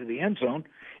going into the end zone,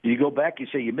 you go back, you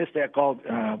say you missed that call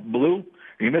blue,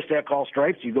 or you missed that call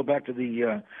stripes, you go back to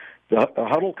the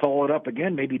huddle, call it up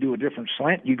again, maybe do a different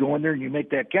slant, you go in there and you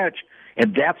make that catch,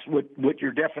 and that's what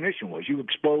your definition was. You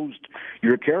exposed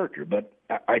your character. But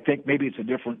I think maybe it's a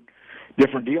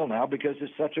different deal now because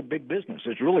it's such a big business.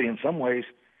 It's really, in some ways,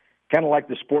 kind of like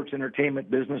the sports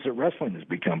entertainment business that wrestling has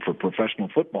become for professional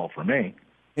football for me.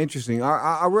 Interesting.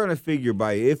 I'll run a figure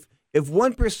by you. If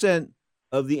 1%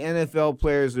 of the NFL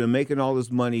players that are making all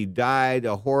this money died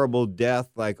a horrible death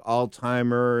like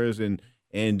Alzheimer's and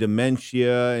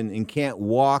dementia and can't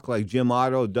walk like Jim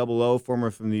Otto, 00,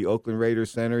 former from the Oakland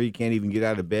Raiders center. He can't even get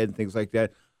out of bed and things like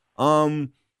that.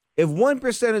 If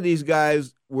 1% of these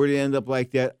guys were to end up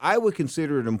like that, I would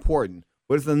consider it important.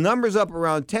 But if the number's up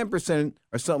around 10%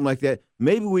 or something like that,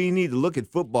 maybe we need to look at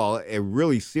football and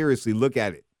really seriously look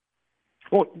at it.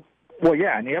 Well,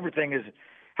 yeah, and the other thing is,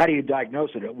 how do you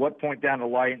diagnose it? At what point down the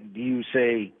line do you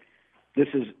say this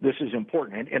is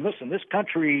important? And listen, this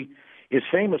country is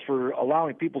famous for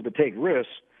allowing people to take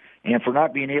risks and for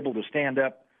not being able to stand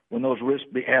up when those risks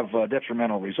have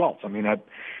detrimental results. I mean,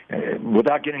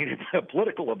 without getting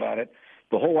political about it,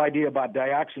 the whole idea about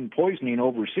dioxin poisoning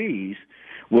overseas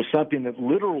was something that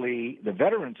literally the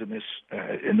veterans in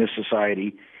this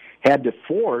society had to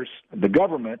force the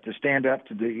government to stand up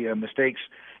to the mistakes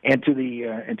and to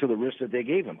the risks that they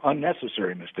gave them,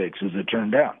 unnecessary mistakes, as it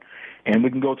turned out. And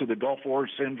we can go through the Gulf War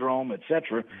syndrome, et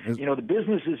cetera. The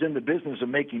business is in the business of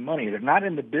making money. They're not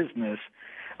in the business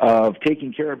of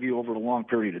taking care of you over a long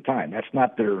period of time. That's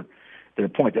not their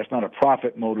point. That's not a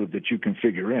profit motive that you can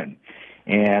figure in.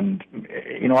 And,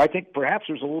 I think perhaps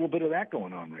there's a little bit of that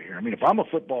going on right here. I mean, if I'm a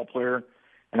football player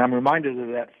and I'm reminded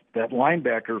of that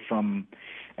linebacker from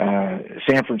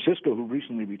San Francisco who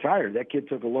recently retired, that kid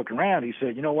took a look around. He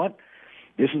said, you know what?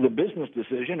 This is a business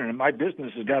decision, and my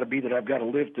business has got to be that I've got to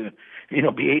live to,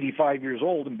 be 85 years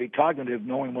old and be cognitive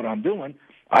knowing what I'm doing.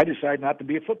 I decided not to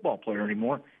be a football player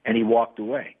anymore, and he walked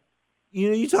away.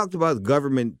 You talked about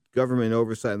government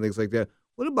oversight and things like that.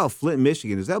 What about Flint,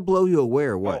 Michigan? Does that blow you away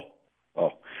or what?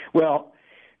 Oh. Well,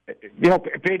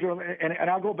 Pedro, and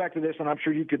I'll go back to this, and I'm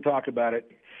sure you could talk about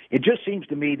it. It just seems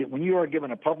to me that when you are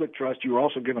given a public trust, you are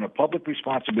also given a public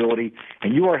responsibility,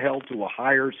 and you are held to a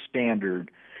higher standard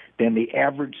than the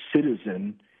average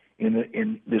citizen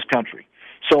in this country.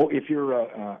 So if you're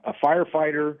a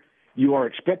firefighter, you are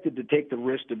expected to take the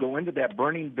risk to go into that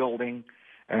burning building,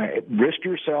 risk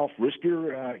yourself, risk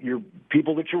your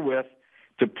people that you're with,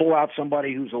 to pull out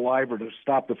somebody who's alive or to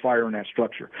stop the fire in that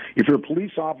structure. If you're a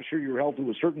police officer, you're held to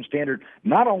a certain standard,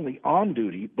 not only on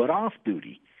duty, but off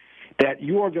duty, that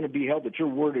you are going to be held that your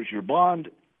word is your bond,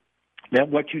 that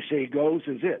what you say goes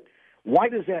is it. Why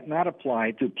does that not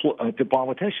apply to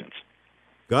politicians?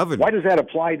 Governor. Why does that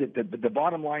apply that the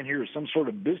bottom line here is some sort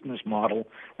of business model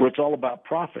where it's all about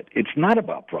profit? It's not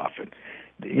about profit.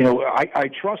 I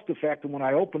trust the fact that when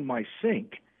I open my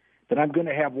sink, that I'm going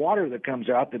to have water that comes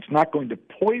out that's not going to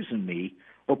poison me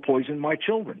or poison my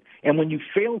children. And when you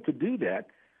fail to do that,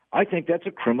 I think that's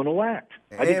a criminal act.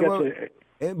 I think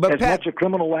that's as much a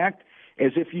criminal act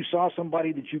as if you saw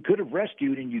somebody that you could have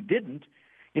rescued and you didn't.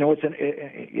 It's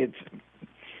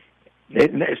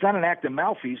not an act of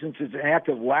malfeasance. It's an act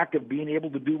of lack of being able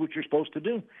to do what you're supposed to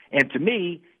do. And to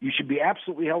me, you should be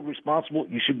absolutely held responsible.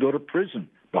 You should go to prison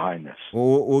behind this.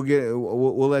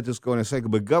 We'll let this go in a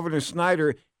second. But Governor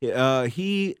Snyder,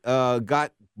 he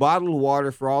got bottled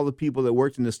water for all the people that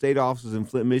worked in the state offices in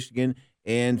Flint, Michigan.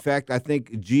 And in fact, I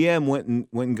think GM went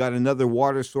and got another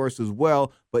water source as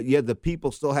well. But yet the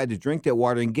people still had to drink that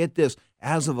water. And get this,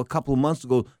 as of a couple of months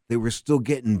ago, they were still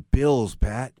getting bills,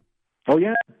 Pat. Oh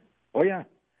yeah.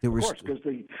 Of course, because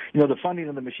the funding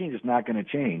of the machine is not going to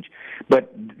change.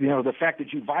 But the fact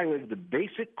that you violated the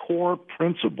basic core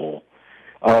principle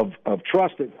of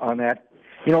trust on that.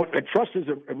 Trust is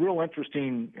a real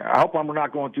interesting. I hope I'm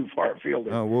not going too far afield.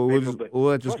 We'll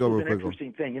let this go real quick. It's an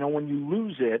interesting thing. When you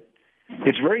lose it,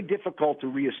 it's very difficult to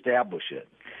reestablish it.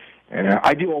 And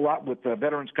I do a lot with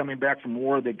veterans coming back from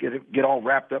war that get all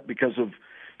wrapped up because of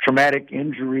traumatic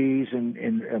injuries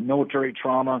and military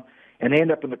trauma. And they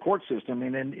end up in the court system,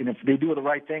 and if they do the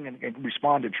right thing and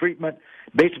respond to treatment,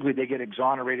 basically they get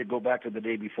exonerated, go back to the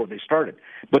day before they started.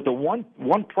 But the one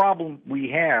problem we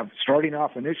have, starting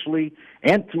off initially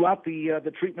and throughout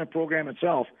the treatment program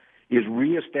itself, is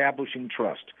reestablishing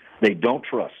trust. They don't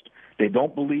trust. They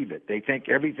don't believe it. They think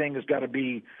everything has got to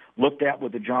be looked at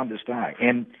with a jaundiced eye.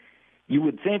 And you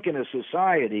would think in a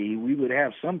society we would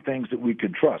have some things that we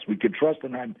could trust. We could trust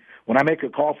that when I make a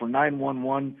call for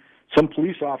 911, some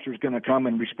police officer is going to come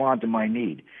and respond to my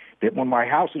need. That when my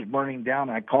house is burning down,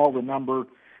 I call the number,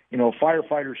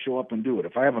 firefighters show up and do it.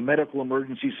 If I have a medical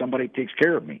emergency, somebody takes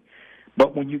care of me.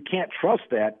 But when you can't trust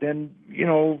that, then,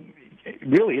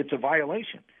 really it's a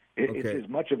violation. It's as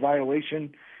much a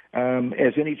violation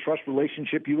as any trust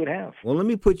relationship you would have. Well, let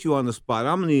me put you on the spot.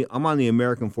 I'm on the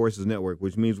American Forces Network,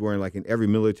 which means we're in every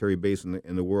military base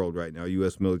in the world right now,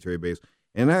 U.S. military base.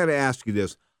 And I got to ask you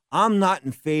this. I'm not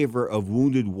in favor of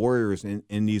wounded warriors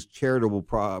in these charitable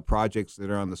projects that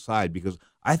are on the side, because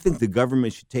I think the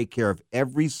government should take care of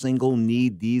every single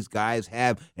need these guys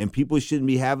have, and people shouldn't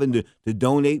be having to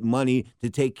donate money to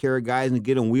take care of guys and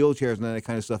get in wheelchairs and that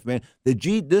kind of stuff, man.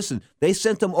 Listen, they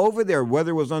sent them over there,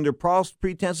 whether it was under false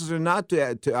pretenses or not,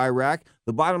 to Iraq.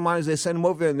 The bottom line is they sent them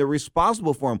over there, and they're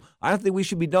responsible for them. I don't think we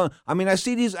should be done. I mean, I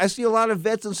see a lot of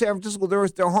vets in San Francisco.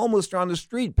 They're homeless. They're on the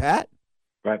street, Pat.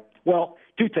 Right. Well,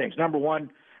 two things. Number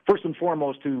one, first and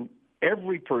foremost, to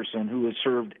every person who has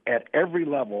served at every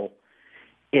level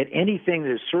at anything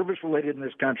that is service-related in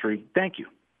this country, thank you.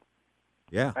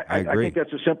 Yeah, I agree. I think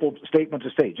that's a simple statement to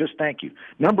say. Just thank you.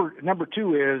 Number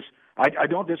two is, I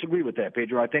don't disagree with that,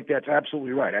 Pedro. I think that's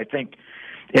absolutely right. I think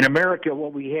in America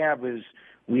what we have is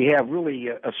we have really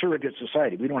a surrogate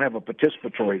society. We don't have a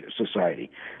participatory society.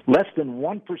 Less than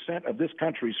 1% of this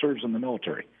country serves in the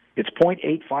military. It's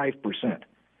 0.85%.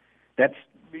 That's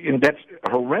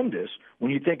horrendous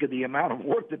when you think of the amount of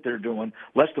work that they're doing.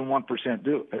 Less than 1%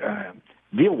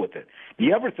 deal with it.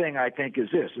 The other thing I think is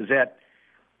this: is that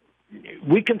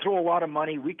we can throw a lot of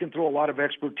money, we can throw a lot of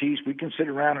expertise, we can sit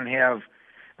around and have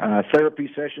therapy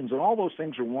sessions, and all those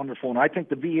things are wonderful. And I think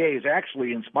the VA is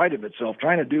actually, in spite of itself,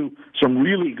 trying to do some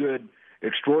really good,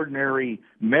 extraordinary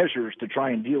measures to try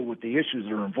and deal with the issues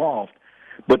that are involved.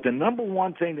 But the number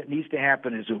one thing that needs to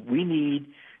happen is that we need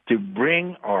to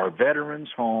bring our veterans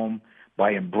home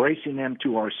by embracing them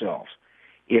to ourselves.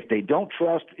 If they don't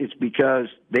trust, it's because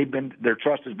their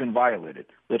trust has been violated.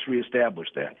 Let's reestablish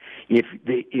that.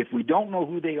 If we don't know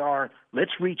who they are,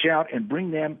 let's reach out and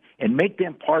bring them and make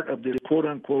them part of this quote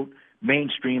unquote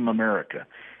mainstream America.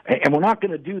 And we're not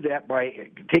going to do that by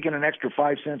taking an extra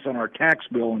 5 cents on our tax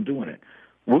bill and doing it.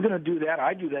 We're going to do that.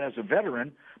 I do that as a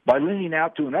veteran by leaning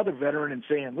out to another veteran and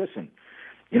saying, listen,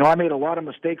 I made a lot of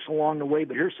mistakes along the way,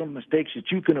 but here's some mistakes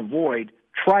that you can avoid.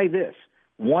 Try this,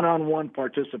 one-on-one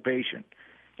participation.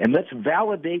 And let's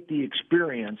validate the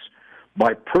experience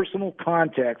by personal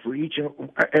contact for each and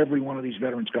every one of these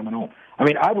veterans coming home. I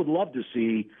mean, I would love to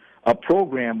see a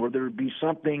program where there would be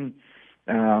something,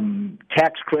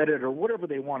 tax credit or whatever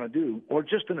they want to do, or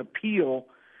just an appeal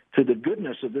to the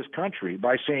goodness of this country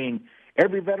by saying,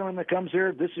 every veteran that comes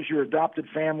here, this is your adopted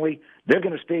family. They're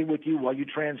going to stay with you while you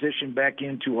transition back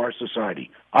into our society.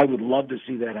 I would love to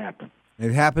see that happen.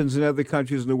 It happens in other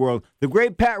countries in the world. The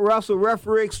great Pat Russell,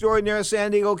 referee extraordinaire in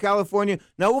San Diego, California.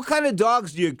 Now, what kind of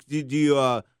dogs do you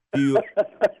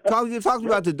talk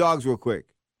about the dogs real quick?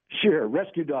 Sure,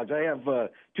 rescue dogs. I have 2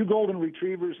 golden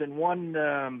retrievers and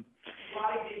 1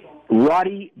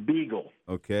 Roddy Beagle.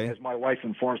 Okay. As my wife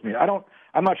informs me.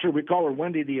 I'm not sure. We call her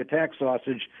Wendy the Attack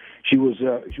Sausage. She was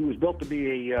built to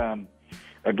be a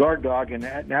guard dog, and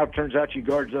now it turns out she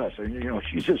guards us. And,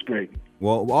 she's just great.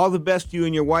 Well, all the best to you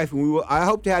and your wife, and I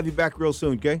hope to have you back real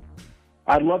soon, okay?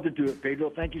 I'd love to do it,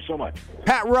 Pedro. Thank you so much.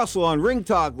 Pat Russell on Ring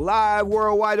Talk, live,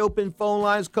 worldwide, open phone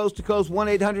lines, coast to coast,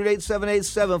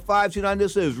 1-800-878-7529.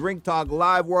 This is Ring Talk,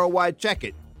 live, worldwide. Check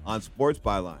it on Sports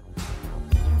Byline.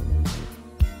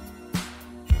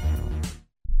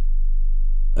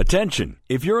 Attention!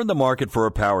 If you're in the market for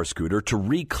a power scooter to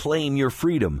reclaim your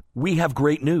freedom, we have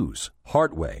great news.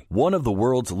 Hartway, one of the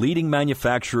world's leading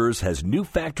manufacturers, has new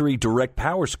factory direct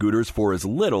power scooters for as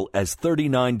little as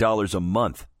 $39 a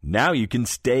month. Now you can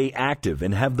stay active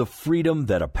and have the freedom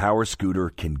that a power scooter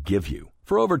can give you.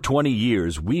 For over 20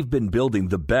 years, we've been building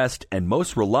the best and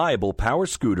most reliable power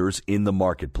scooters in the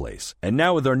marketplace. And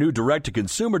now with our new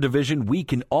direct-to-consumer division, we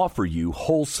can offer you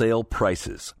wholesale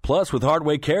prices. Plus, with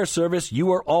Hardway Care Service,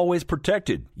 you are always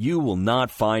protected. You will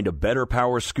not find a better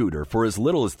power scooter for as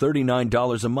little as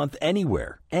 $39 a month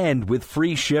anywhere. And with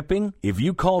free shipping, if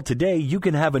you call today, you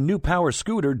can have a new power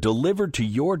scooter delivered to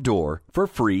your door for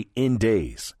free in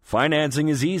days. Financing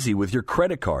is easy with your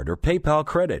credit card or PayPal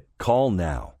credit. Call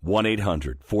now.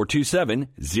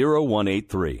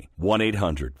 1-800-427-0183.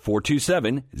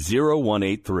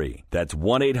 1-800-427-0183. That's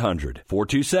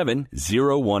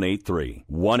 1-800-427-0183.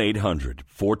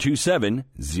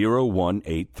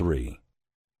 1-800-427-0183.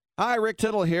 Hi, Rick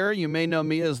Tittle here. You may know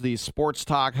me as the sports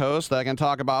talk host that can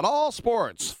talk about all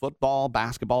sports: football,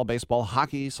 basketball, baseball,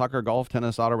 hockey, soccer, golf,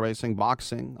 tennis, auto racing,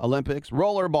 boxing, Olympics,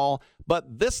 rollerball.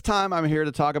 But this time I'm here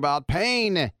to talk about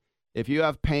pain. If you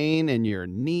have pain in your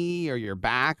knee or your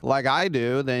back like I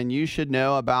do, then you should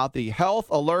know about the Health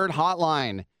Alert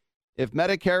Hotline. If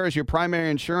Medicare is your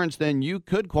primary insurance, then you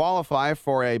could qualify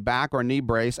for a back or knee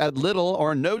brace at little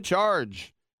or no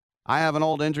charge. I have an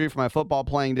old injury from my football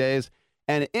playing days,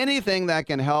 and anything that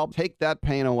can help take that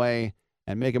pain away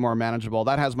and make it more manageable,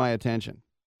 that has my attention.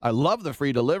 I love the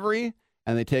free delivery,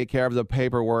 and they take care of the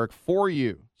paperwork for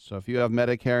you. So if you have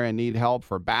Medicare and need help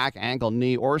for back, ankle,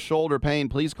 knee, or shoulder pain,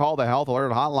 please call the Health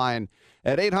Alert Hotline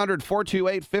at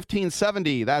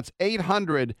 800-428-1570. That's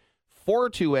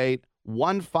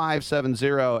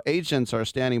 800-428-1570. Agents are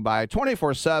standing by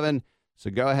 24/7,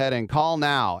 so go ahead and call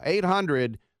now.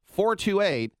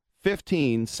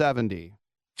 800-428-1570.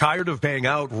 Tired of paying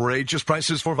outrageous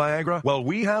prices for Viagra? Well,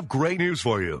 we have great news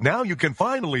for you. Now you can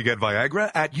finally get Viagra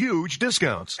at huge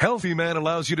discounts. Healthy Man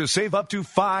allows you to save up to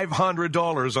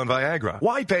 $500 on Viagra.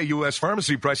 Why pay U.S.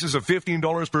 pharmacy prices of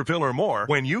 $15 per pill or more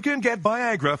when you can get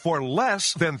Viagra for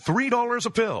less than $3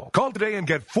 a pill? Call today and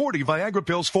get 40 Viagra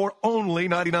pills for only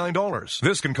 $99.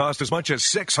 This can cost as much as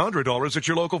 $600 at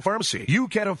your local pharmacy. You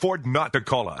can't afford not to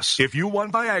call us. If you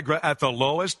want Viagra at the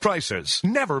lowest prices,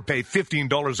 never pay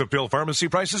 $15 a pill pharmacy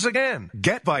prices again.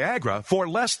 Get Viagra for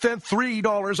less than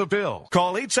 $3 a pill.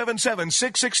 Call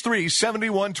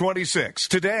 877-663-7126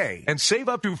 today and save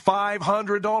up to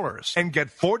 $500 and get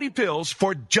 40 pills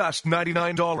for just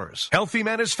 $99. Healthy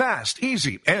Man is fast,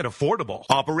 easy, and affordable.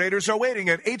 Operators are waiting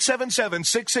at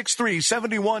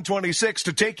 877-663-7126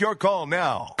 to take your call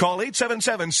now. Call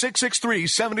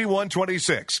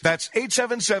 877-663-7126. That's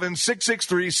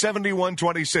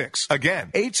 877-663-7126.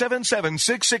 Again,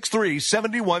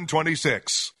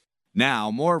 877-663-7126. Now,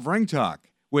 more of Ring Talk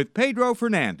with Pedro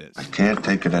Fernandez. I can't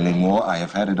take it anymore. I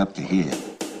have had it up to here.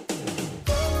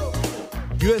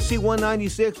 UFC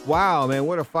 196, wow, man,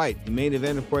 what a fight. The main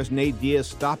event, of course, Nate Diaz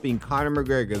stopping Conor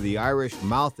McGregor. The Irish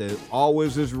mouth that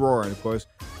always is roaring. Of course,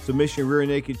 submission rear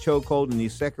naked chokehold in the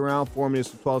second round, 4 minutes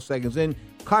and 12 seconds in.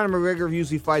 Conor McGregor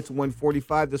usually fights at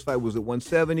 145. This fight was at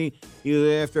 170.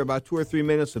 After about 2 or 3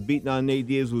 minutes of beating on Nate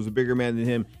Diaz, who was a bigger man than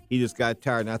him, he just got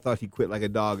tired, and I thought he quit like a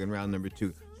dog in round number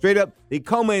 2. Straight up, the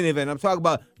co-main event. I'm talking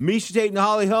about Miesha Tate and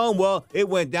Holly Holm. Well, it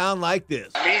went down like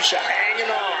this. Miesha hanging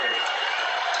on.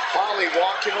 Holly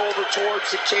walking over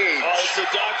towards the cage. Oh, it's a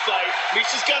dogfight.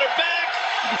 Miesha's got her back.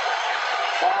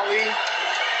 Holly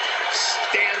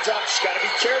stands up. She's got to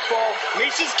be careful.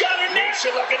 Miesha's got her neck.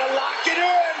 Miesha looking to lock it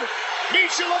in.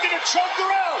 Miesha looking to choke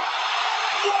her out.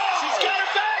 Whoa! She's got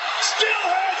her back. Still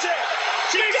has it.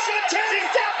 She's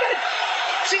tapping.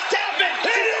 She's tapping.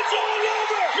 And it's all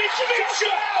over. Miesha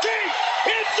Tate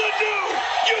is the new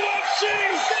UFC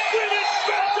Women's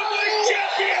Bantamweight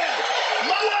Champion.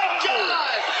 My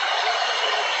God.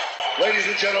 Ladies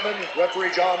and gentlemen, referee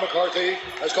John McCarthy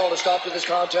has called a stop to this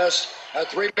contest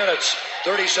at 3 minutes,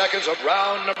 30 seconds of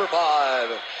round number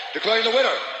 5. Declaring the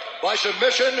winner by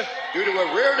submission due to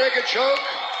a rear naked choke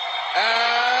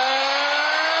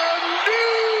and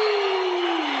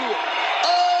new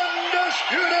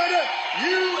undisputed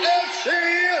UFC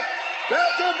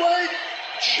Bantamweight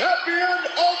Champion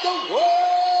of the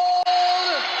World,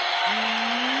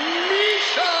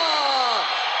 Miesha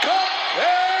Tate.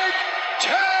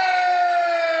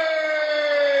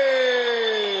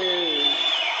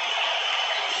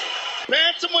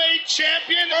 Bantamweight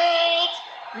champion world,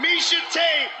 Miesha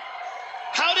Tate.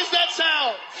 How does that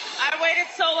sound? I waited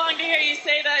so long to hear you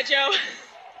say that, Joe.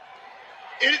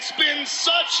 It's been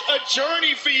such a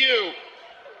journey for you.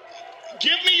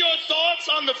 Give me your thoughts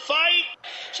on the fight.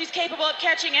 She's capable of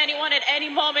catching anyone at any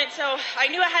moment, so I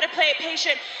knew I had to play it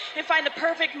patient and find the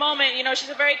perfect moment. You know, she's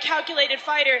a very calculated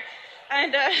fighter,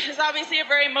 and it's obviously a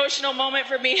very emotional moment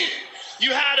for me.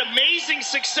 You had amazing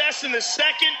success in the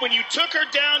second. When you took her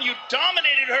down, you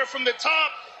dominated her from the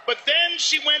top, but then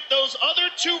she went those other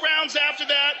 2 rounds after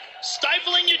that,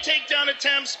 stifling your takedown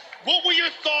attempts. What were your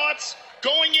thoughts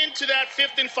going into that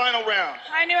 5th and final round?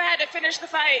 I knew I had to finish the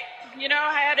fight. You know,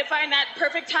 I had to find that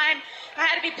perfect time. I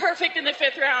had to be perfect in the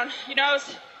 5th round. You know, I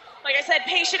was, like I said,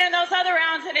 patient in those other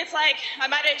rounds, and it's like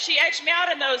she edged me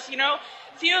out in those, you know,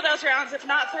 few of those rounds, if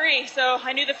not 3. So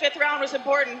I knew the 5th round was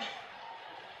important.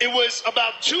 It was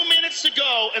about 2 minutes to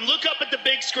go, and look up at the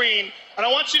big screen, and I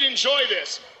want you to enjoy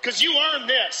this, because you earned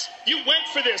this. You went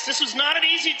for this. This was not an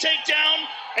easy takedown,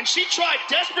 and she tried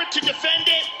desperate to defend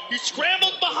it. You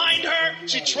scrambled behind her.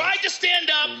 She tried to stand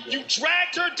up. You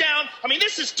dragged her down. I mean,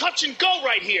 this is touch and go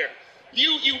right here.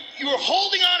 You were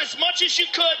holding on as much as you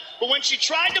could, but when she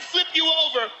tried to flip you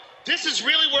over, this is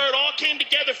really where it all came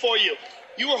together for you.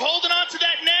 You were holding on to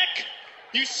that neck.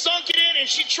 You sunk it in, and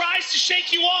she tries to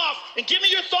shake you off. And give me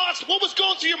your thoughts. What was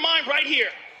going through your mind right here?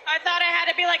 I thought I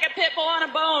had to be like a pit bull on a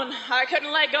bone. I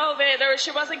couldn't let go of it.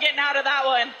 She wasn't getting out of that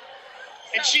one.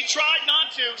 And she tried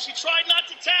not to. She tried not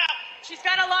to tap. She's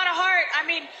got a lot of heart. I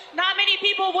mean, not many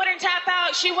people wouldn't tap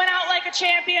out. She went out like a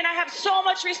champion. I have so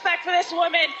much respect for this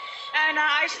woman. And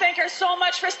I just thank her so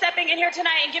much for stepping in here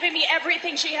tonight and giving me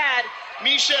everything she had.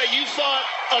 Miesha, you fought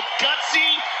a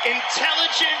gutsy,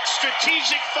 intelligent,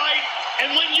 strategic fight.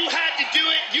 And when you had to do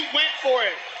it, you went for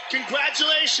it.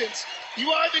 Congratulations.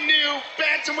 You are the new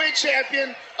Bantamweight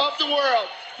champion of the world.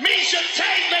 Miesha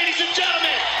Tate, ladies and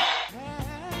gentlemen.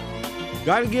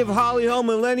 Got to give Holly Holm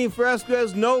and Lenny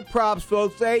Fresquez no props,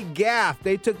 folks. They gaffed.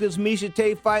 They took this Miesha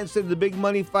Tate fight instead of the big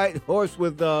money fight horse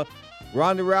with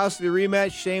Ronda Rousey, the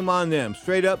rematch. Shame on them.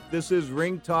 Straight up, this is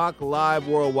Ring Talk Live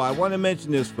Worldwide. I want to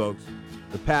mention this, folks.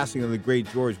 The passing of the great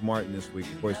George Martin this week.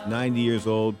 Of course, 90 years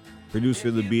old, producer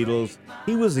of the Beatles.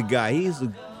 He was the guy. He's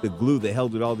the glue that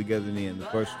held it all together in the end. Of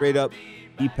course, straight up,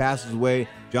 he passes away.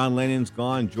 John Lennon's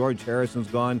gone. George Harrison's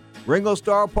gone. Ringo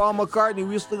Starr, Paul McCartney,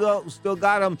 we still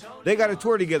got them. They got a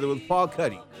tour together with Paul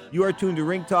Cuddy. You are tuned to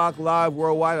Ring Talk Live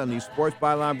Worldwide on the Sports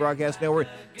Byline Broadcast Network.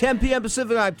 10 p.m.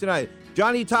 Pacific time tonight.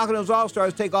 Johnny Talking Those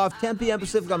All-Stars take off 10 p.m.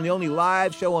 Pacific. I'm the only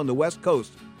live show on the West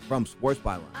Coast from Sports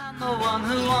Byline. I'm the one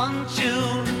who wants you.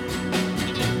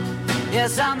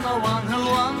 Yes, I'm the one who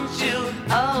wants you.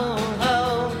 Oh, oh.